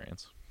pleasurable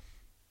experience.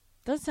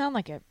 Doesn't sound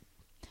like it.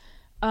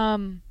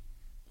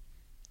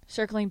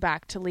 Circling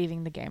back to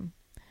leaving the game.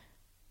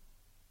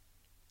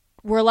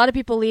 Were a lot of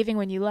people leaving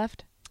when you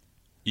left?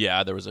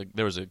 Yeah, there was a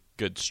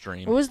good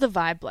stream. What was the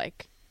vibe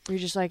like? Were you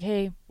just like,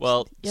 hey?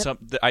 Well, yep,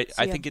 I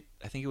think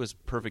it was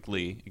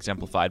perfectly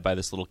exemplified by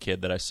this little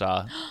kid that I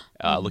saw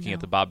looking at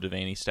the Bob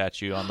Devaney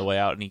statue on the way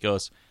out, and he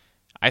goes,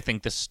 "I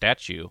think this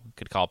statue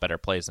could call better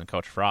plays than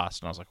Coach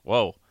Frost." And I was like,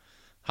 "Whoa,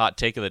 hot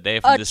take of the day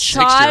from this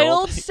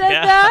 6-year-old." A child said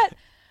that?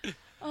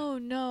 Oh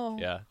no.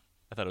 Yeah,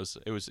 I thought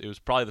it was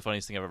probably the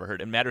funniest thing I've ever heard.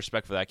 And mad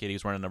respect for that kid. He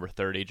was wearing a number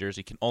 30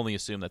 jersey. Can only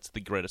assume that's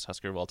the greatest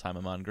Husker of all time,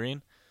 Amon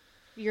Green.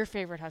 Your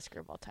favorite Husker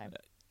of all time,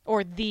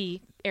 or the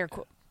air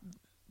quote.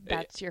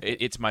 That's your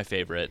favorite. It's my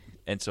favorite,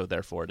 and so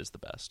therefore it is the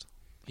best.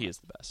 He is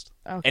the best.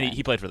 Okay. And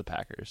he played for the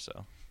Packers,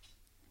 so.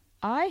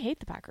 I hate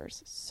the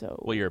Packers, so.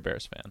 Well, you're a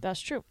Bears fan. That's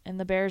true. And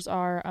the Bears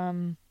are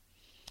not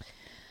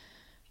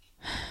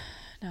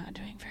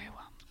doing very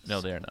well.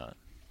 No, they are not.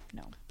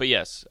 No. But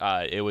yes,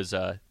 it was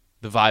the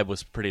vibe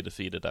was pretty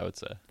defeated, I would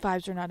say.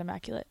 Vibes are not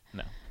immaculate.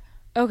 No.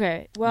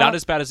 Okay, well. Not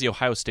as bad as the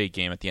Ohio State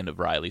game at the end of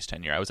Riley's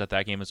tenure. I was at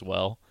that game as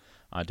well,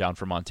 down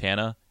for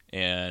Montana.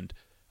 and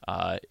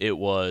the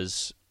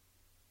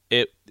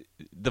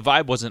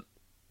vibe wasn't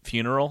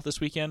funeral this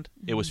weekend.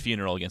 It was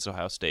funeral against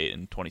Ohio State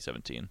in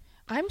 2017.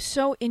 I'm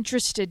so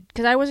interested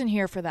because I wasn't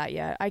here for that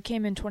yet. I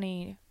came in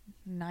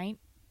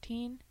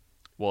 2019.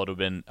 Well, it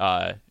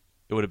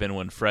would have been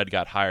when Fred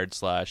got hired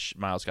 /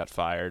 Miles got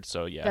fired.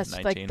 So yeah, that's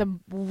 19.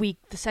 like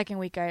the second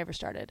week I ever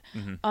started.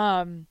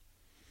 Mm-hmm.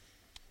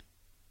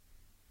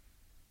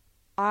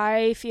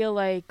 I feel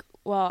like,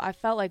 I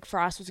felt like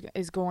Frost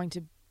is going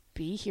to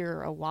be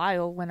here a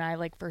while when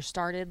I first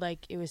started.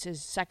 It was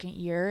his second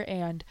year,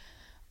 and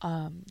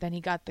then he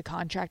got the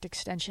contract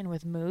extension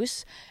with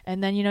Moose,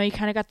 and then you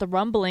kind of got the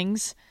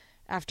rumblings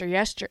after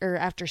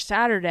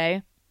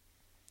Saturday's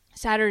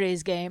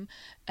game,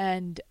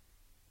 and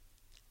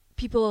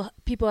people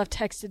have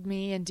texted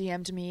me and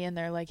DM'd me, and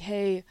they're like,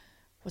 "Hey,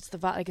 what's the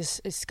vibe?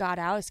 Is Scott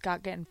out? Is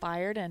Scott getting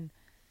fired?" And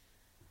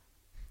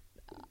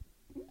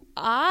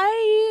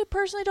I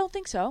personally don't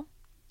think so.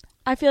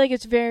 I feel like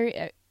it's very,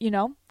 and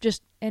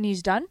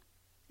he's done,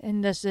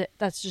 and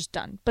that's just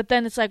done. But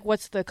then it's like,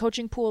 what's the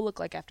coaching pool look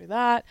like after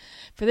that?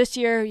 For this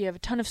year, you have a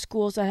ton of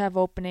schools that have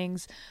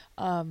openings.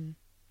 I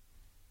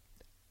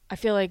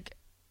feel like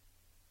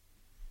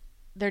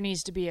there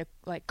needs to be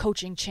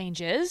coaching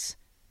changes.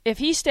 If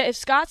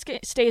Scott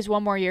stays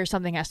one more year,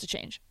 something has to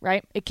change,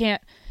 right? It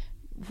can't.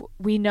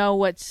 We know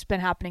what's been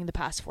happening the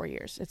past 4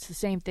 years. It's the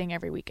same thing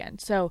every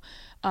weekend. So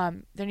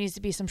there needs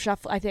to be some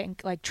shuffle. I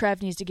think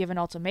Trev needs to give an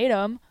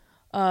ultimatum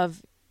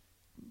of,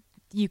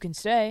 you can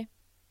stay.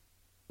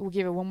 We'll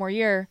give it one more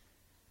year.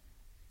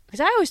 Because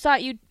I always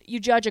thought you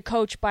judge a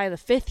coach by the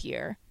 5th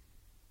year.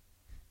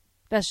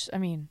 That's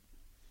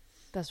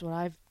what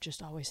I've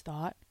just always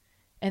thought.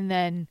 And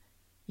then,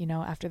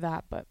 after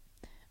that, but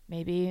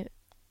maybe,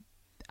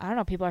 I don't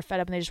know, people are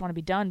fed up and they just want to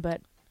be done, but.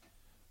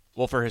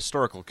 Well, for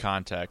historical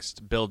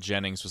context, Bill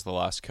Jennings was the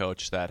last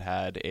coach that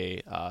had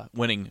a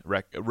winning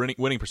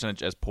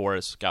percentage as poor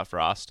as Scott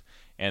Frost,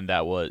 and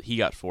he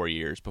got 4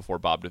 years before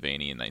Bob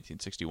Devaney in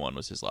 1961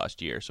 was his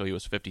last year. So he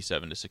was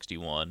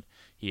 57-61.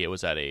 He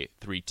was at a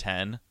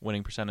 .310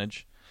 winning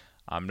percentage.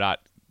 I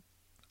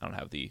don't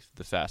have the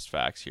fast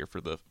facts here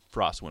for the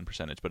Frost win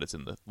percentage, but it's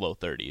in the low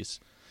 30s,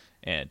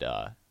 and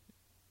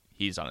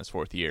he's on his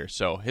 4th year.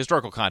 So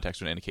historical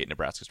context would indicate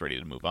Nebraska's ready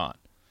to move on.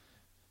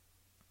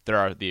 There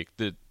are the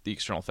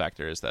external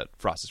factor is that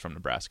Frost is from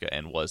Nebraska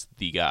and was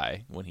the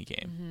guy when he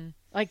came.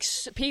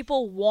 Mm-hmm.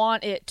 People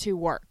want it to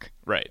work.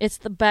 Right. It's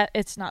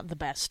It's not the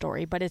best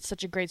story, but it's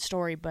such a great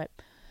story. But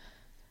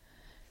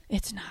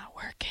it's not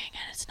working,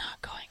 and it's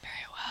not going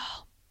very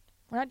well.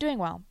 We're not doing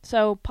well.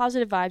 So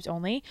positive vibes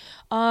only.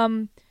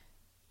 Volleyball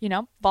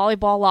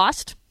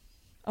lost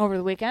over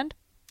the weekend,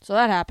 so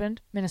that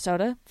happened.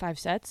 Minnesota 5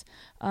 sets.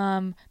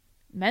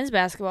 Men's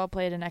basketball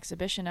played an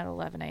exhibition at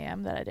 11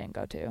 a.m. that I didn't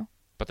go to.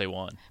 But they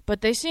won.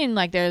 But they seem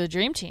like they're the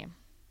dream team.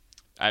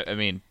 I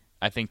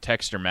think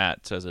Texter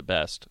Matt says it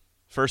best.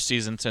 First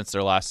season since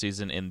their last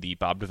season in the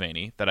Bob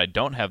Devaney that I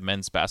don't have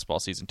men's basketball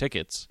season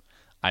tickets.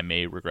 I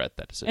may regret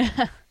that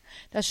decision.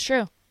 That's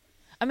true.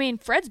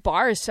 Fred's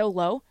bar is so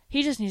low.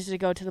 He just needs to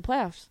go to the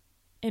playoffs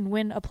and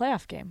win a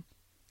playoff game.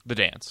 The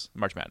dance,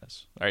 March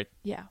Madness, right?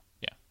 Yeah.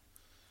 Yeah.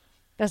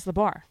 That's the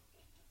bar.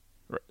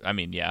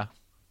 Yeah.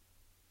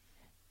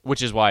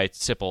 Which is why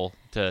it's Sipple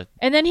to...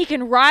 And then he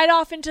can ride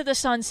off into the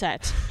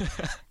sunset.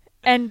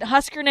 And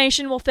Husker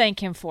Nation will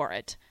thank him for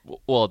it.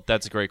 Well,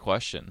 that's a great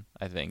question,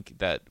 I think,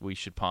 that we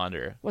should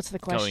ponder. What's the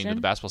question? Going into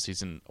the basketball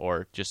season,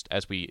 or just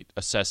as we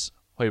assess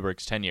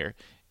Hoiberg's tenure,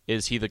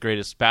 is he the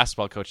greatest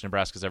basketball coach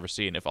Nebraska's ever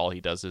seen if all he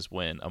does is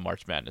win a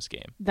March Madness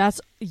game?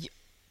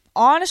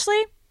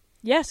 Honestly,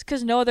 yes,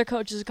 because no other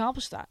coach has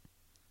accomplished that.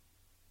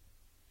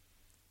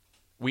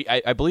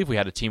 I believe we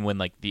had a team win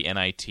the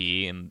NIT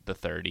in the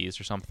 30s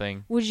or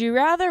something. Would you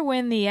rather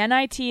win the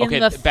NIT in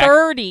the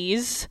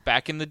 30s?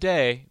 Back in the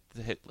day,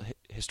 the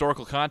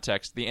historical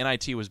context, the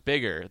NIT was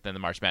bigger than the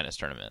March Madness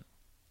tournament.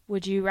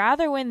 Would you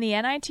rather win the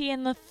NIT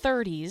in the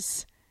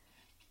 30s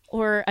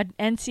or an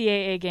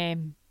NCAA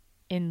game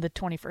in the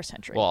 21st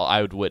century? Well,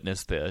 I would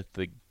witness the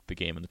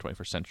game in the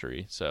 21st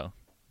century, so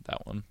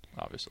that one,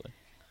 obviously.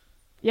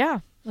 Yeah,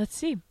 let's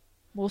see.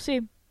 We'll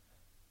see.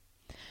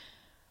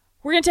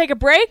 We're going to take a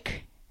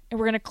break. And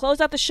we're going to close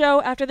out the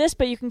show after this,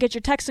 but you can get your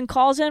texts and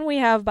calls in. We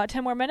have about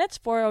 10 more minutes,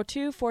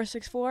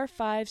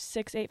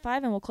 402-464-5685,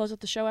 and we'll close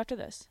out the show after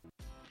this.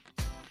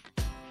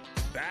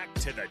 Back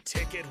to the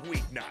Ticket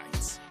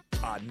Weeknights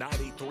on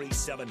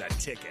 93.7 The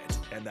Ticket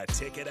and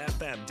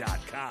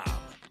theticketfm.com.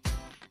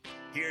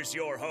 Here's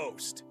your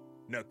host,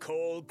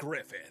 Nicole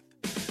Griffith.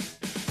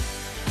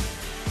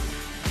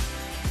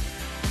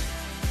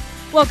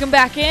 Welcome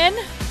back in.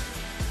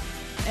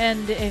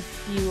 And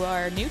if you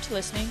are new to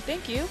listening,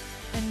 thank you.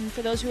 And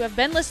for those who have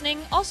been listening,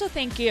 also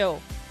thank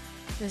you.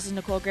 This is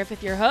Nicole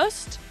Griffith, your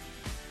host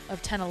of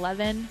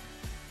 1011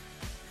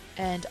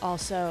 and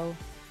also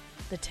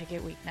the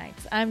Ticket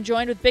Weeknights. I'm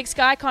joined with Big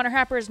Sky. Connor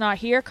Happer is not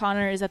here.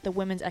 Connor is at the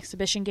women's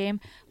exhibition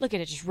game. Look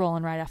at it, just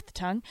rolling right off the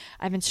tongue.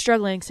 I've been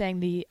struggling saying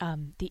the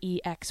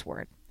EX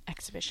word,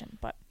 exhibition,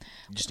 but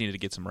you just needed to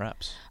get some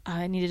reps.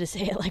 I needed to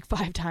say it like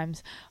 5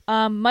 times.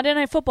 Monday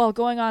Night Football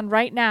going on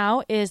right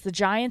now is the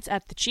Giants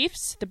at the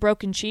Chiefs, the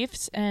broken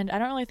Chiefs, and I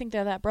don't really think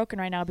they're that broken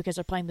right now because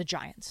they're playing the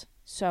Giants.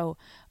 So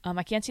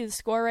I can't see the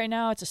score right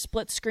now. It's a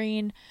split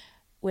screen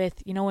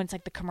with, when it's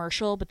like the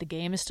commercial, but the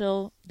game is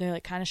still, they're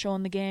like kind of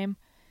showing the game.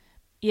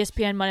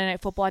 ESPN Monday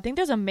Night Football. I think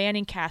there's a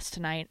Manning cast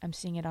tonight. I'm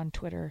seeing it on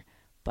Twitter,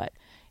 but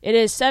it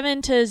is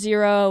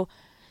 7-0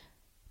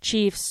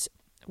 Chiefs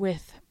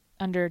with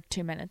under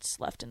 2 minutes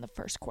left in the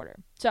first quarter.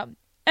 So,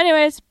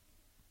 anyways,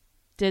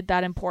 did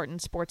that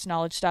important sports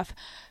knowledge stuff.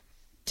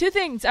 2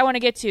 things I want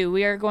to get to.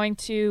 We are going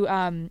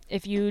to,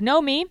 if you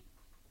know me,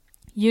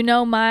 you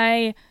know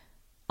my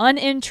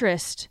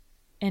uninterest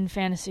in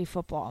fantasy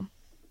football.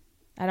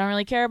 I don't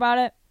really care about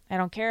it. I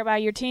don't care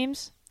about your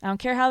teams. I don't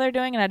care how they're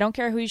doing, and I don't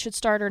care who you should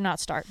start or not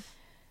start.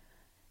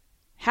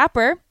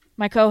 Happer,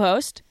 my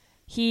co-host,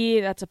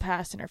 that's a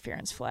pass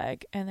interference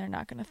flag, and they're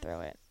not going to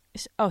throw it.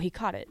 Oh, he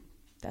caught it.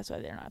 That's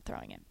why they're not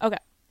throwing it. Okay.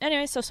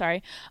 Anyway, so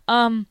sorry.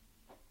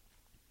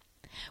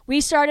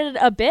 We started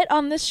a bit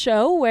on this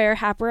show where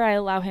Happer, I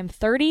allow him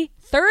 30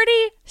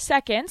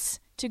 seconds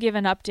to give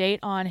an update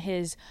on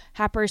his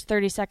Happer's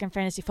 30-second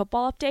fantasy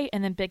football update,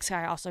 and then Big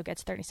Sky also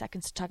gets 30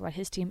 seconds to talk about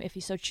his team if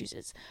he so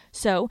chooses.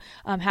 So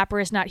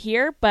Happer is not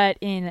here, but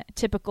in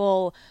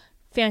typical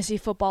fantasy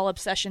football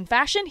obsession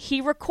fashion,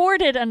 he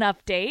recorded an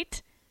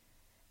update.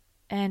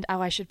 And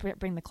I should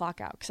bring the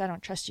clock out because I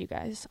don't trust you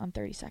guys on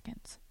 30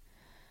 seconds.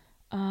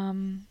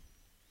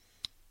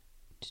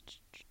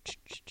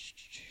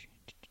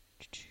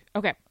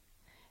 Okay.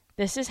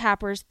 This is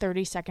Happer's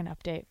 30-second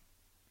update.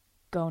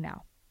 Go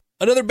now.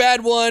 Another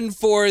bad one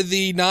for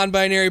the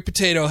non-binary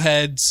potato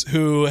heads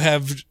who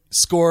have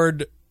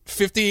scored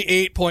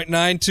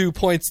 58.92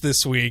 points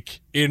this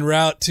week en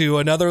route to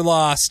another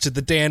loss to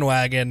the Dan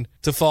Wagon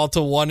to fall to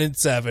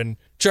 1-7.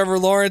 Trevor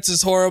Lawrence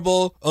is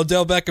horrible.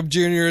 Odell Beckham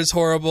Jr. is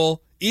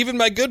horrible. Even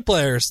my good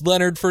players,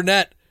 Leonard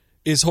Fournette,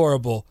 is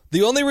horrible.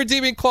 The only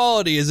redeeming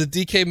quality is a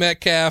DK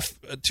Metcalf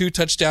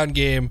 2-touchdown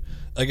game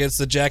against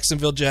the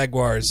Jacksonville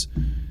Jaguars.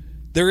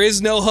 There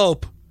is no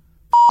hope.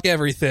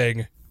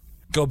 Everything.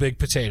 Go Big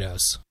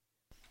Potatoes.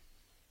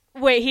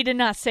 Wait, he did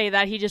not say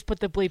that. He just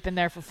put the bleep in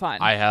there for fun.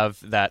 I have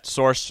that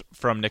source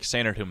from Nick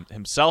Sainert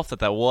himself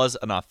that was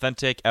an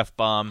authentic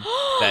F-bomb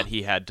that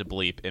he had to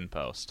bleep in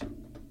post.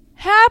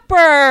 Happer!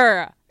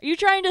 Are you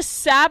trying to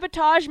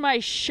sabotage my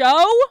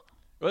show?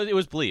 Well, it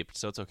was bleeped,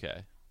 so it's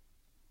okay.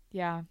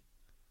 Yeah.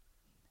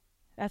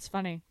 That's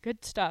funny.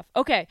 Good stuff.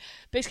 Okay.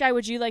 Big Sky,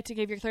 would you like to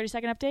give your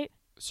 30-second update?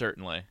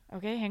 Certainly.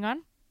 Okay, hang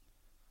on.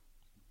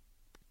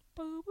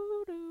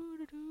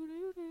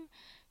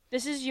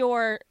 This is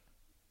you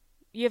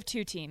have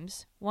 2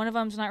 teams. One of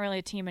them's not really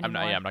a team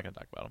anymore. I'm not going to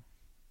talk about them.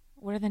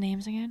 What are the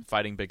names again?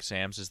 Fighting Big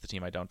Sam's is the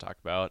team I don't talk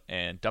about,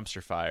 and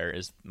Dumpster Fire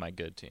is my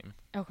good team.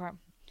 Okay.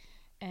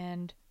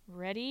 And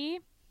ready,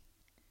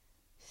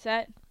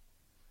 set,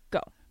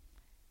 go.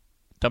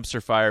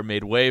 Dumpster Fire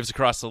made waves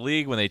across the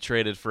league when they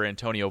traded for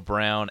Antonio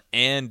Brown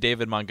and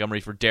David Montgomery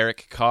for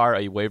Derek Carr,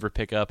 a waiver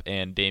pickup,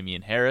 and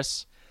Damian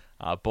Harris.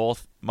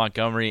 Both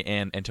Montgomery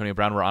and Antonio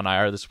Brown were on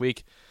IR this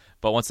week,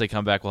 but once they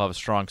come back, we'll have a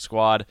strong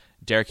squad.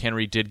 Derrick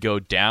Henry did go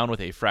down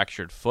with a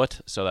fractured foot,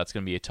 so that's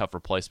going to be a tough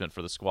replacement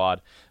for the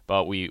squad.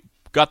 But we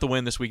got the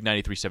win this week,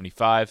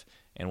 93-75,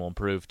 and we'll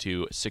improve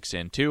to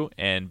 6-2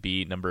 and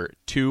be number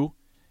 2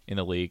 in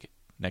the league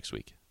next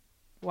week.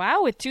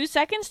 Wow, with 2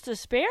 seconds to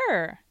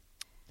spare.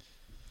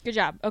 Good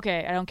job.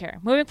 Okay, I don't care.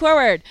 Moving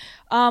forward,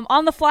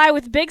 on the fly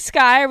with Big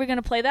Sky. Are we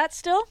going to play that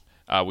still?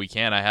 We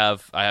can. I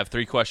have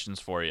 3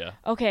 questions for you.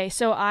 Okay,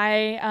 so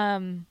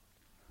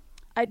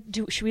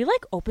should we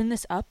open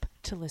this up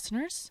to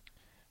listeners?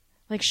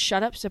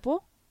 Shut up,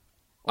 Sipple?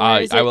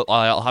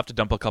 I'll have to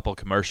dump a couple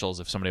commercials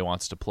if somebody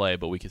wants to play,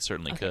 but we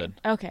certainly could.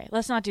 Okay,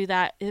 let's not do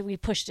that. We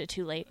pushed it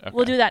too late. Okay.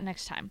 We'll do that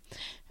next time.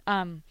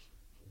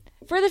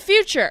 For the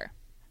future,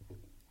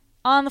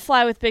 on the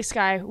fly with Big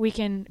Sky, we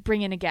can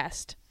bring in a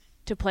guest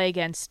to play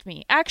against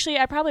me. Actually,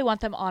 I probably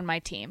want them on my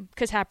team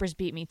because Happers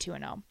beat me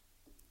 2-0.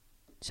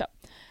 So,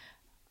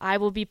 I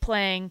will be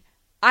playing.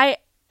 I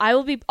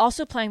will be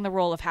also playing the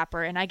role of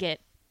Happer, and I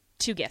get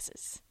 2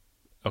 guesses.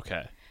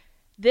 Okay.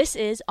 This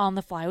is On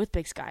the Fly with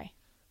Big Sky.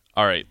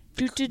 All right.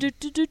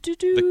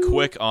 The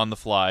quick on the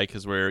fly,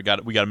 because we got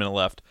a minute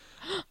left.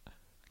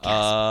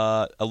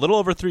 A little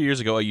over 3 years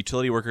ago, a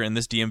utility worker in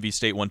this DMV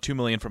state won $2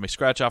 million from a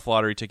scratch-off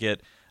lottery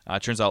ticket.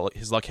 Turns out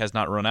his luck has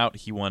not run out.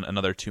 He won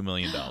another $2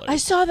 million. I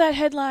saw that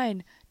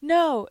headline.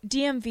 No,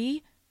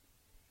 DMV,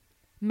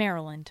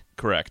 Maryland.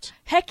 Correct.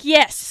 Heck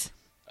yes.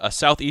 A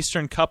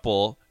southeastern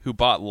couple who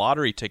bought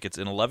lottery tickets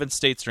in 11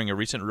 states during a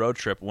recent road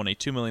trip won a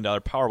 $2 million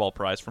Powerball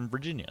prize from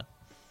Virginia.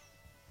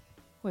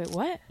 Wait,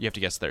 what? You have to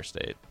guess their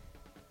state.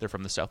 They're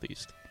from the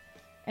southeast.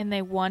 And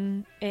they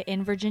won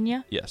in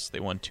Virginia? Yes, they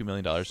won $2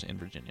 million in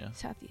Virginia.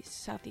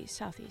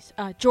 Southeast.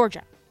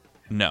 Georgia.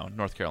 No,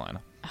 North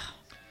Carolina.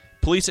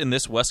 Police in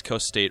this West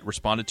Coast state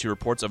responded to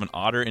reports of an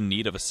otter in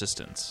need of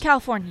assistance.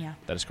 California.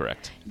 That is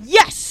correct.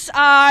 Yes,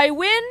 I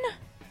win.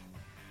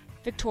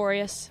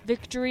 Victorious.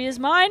 Victory is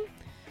mine.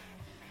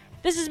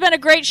 This has been a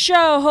great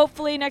show.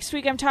 Hopefully next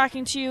week I'm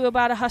talking to you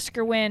about a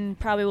Husker win.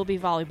 Probably will be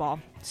volleyball.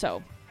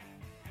 So,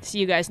 see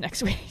you guys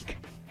next week.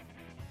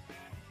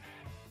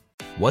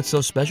 What's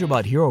so special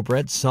about Hero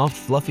Bread's soft,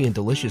 fluffy, and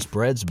delicious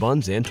breads,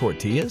 buns, and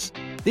tortillas?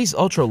 These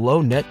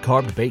ultra-low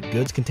net-carb baked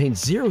goods contain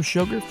zero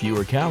sugar,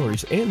 fewer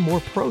calories, and more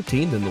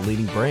protein than the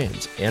leading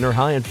brands, and are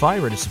high in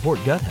fiber to support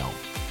gut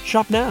health.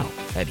 Shop now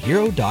at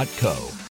Hero.co.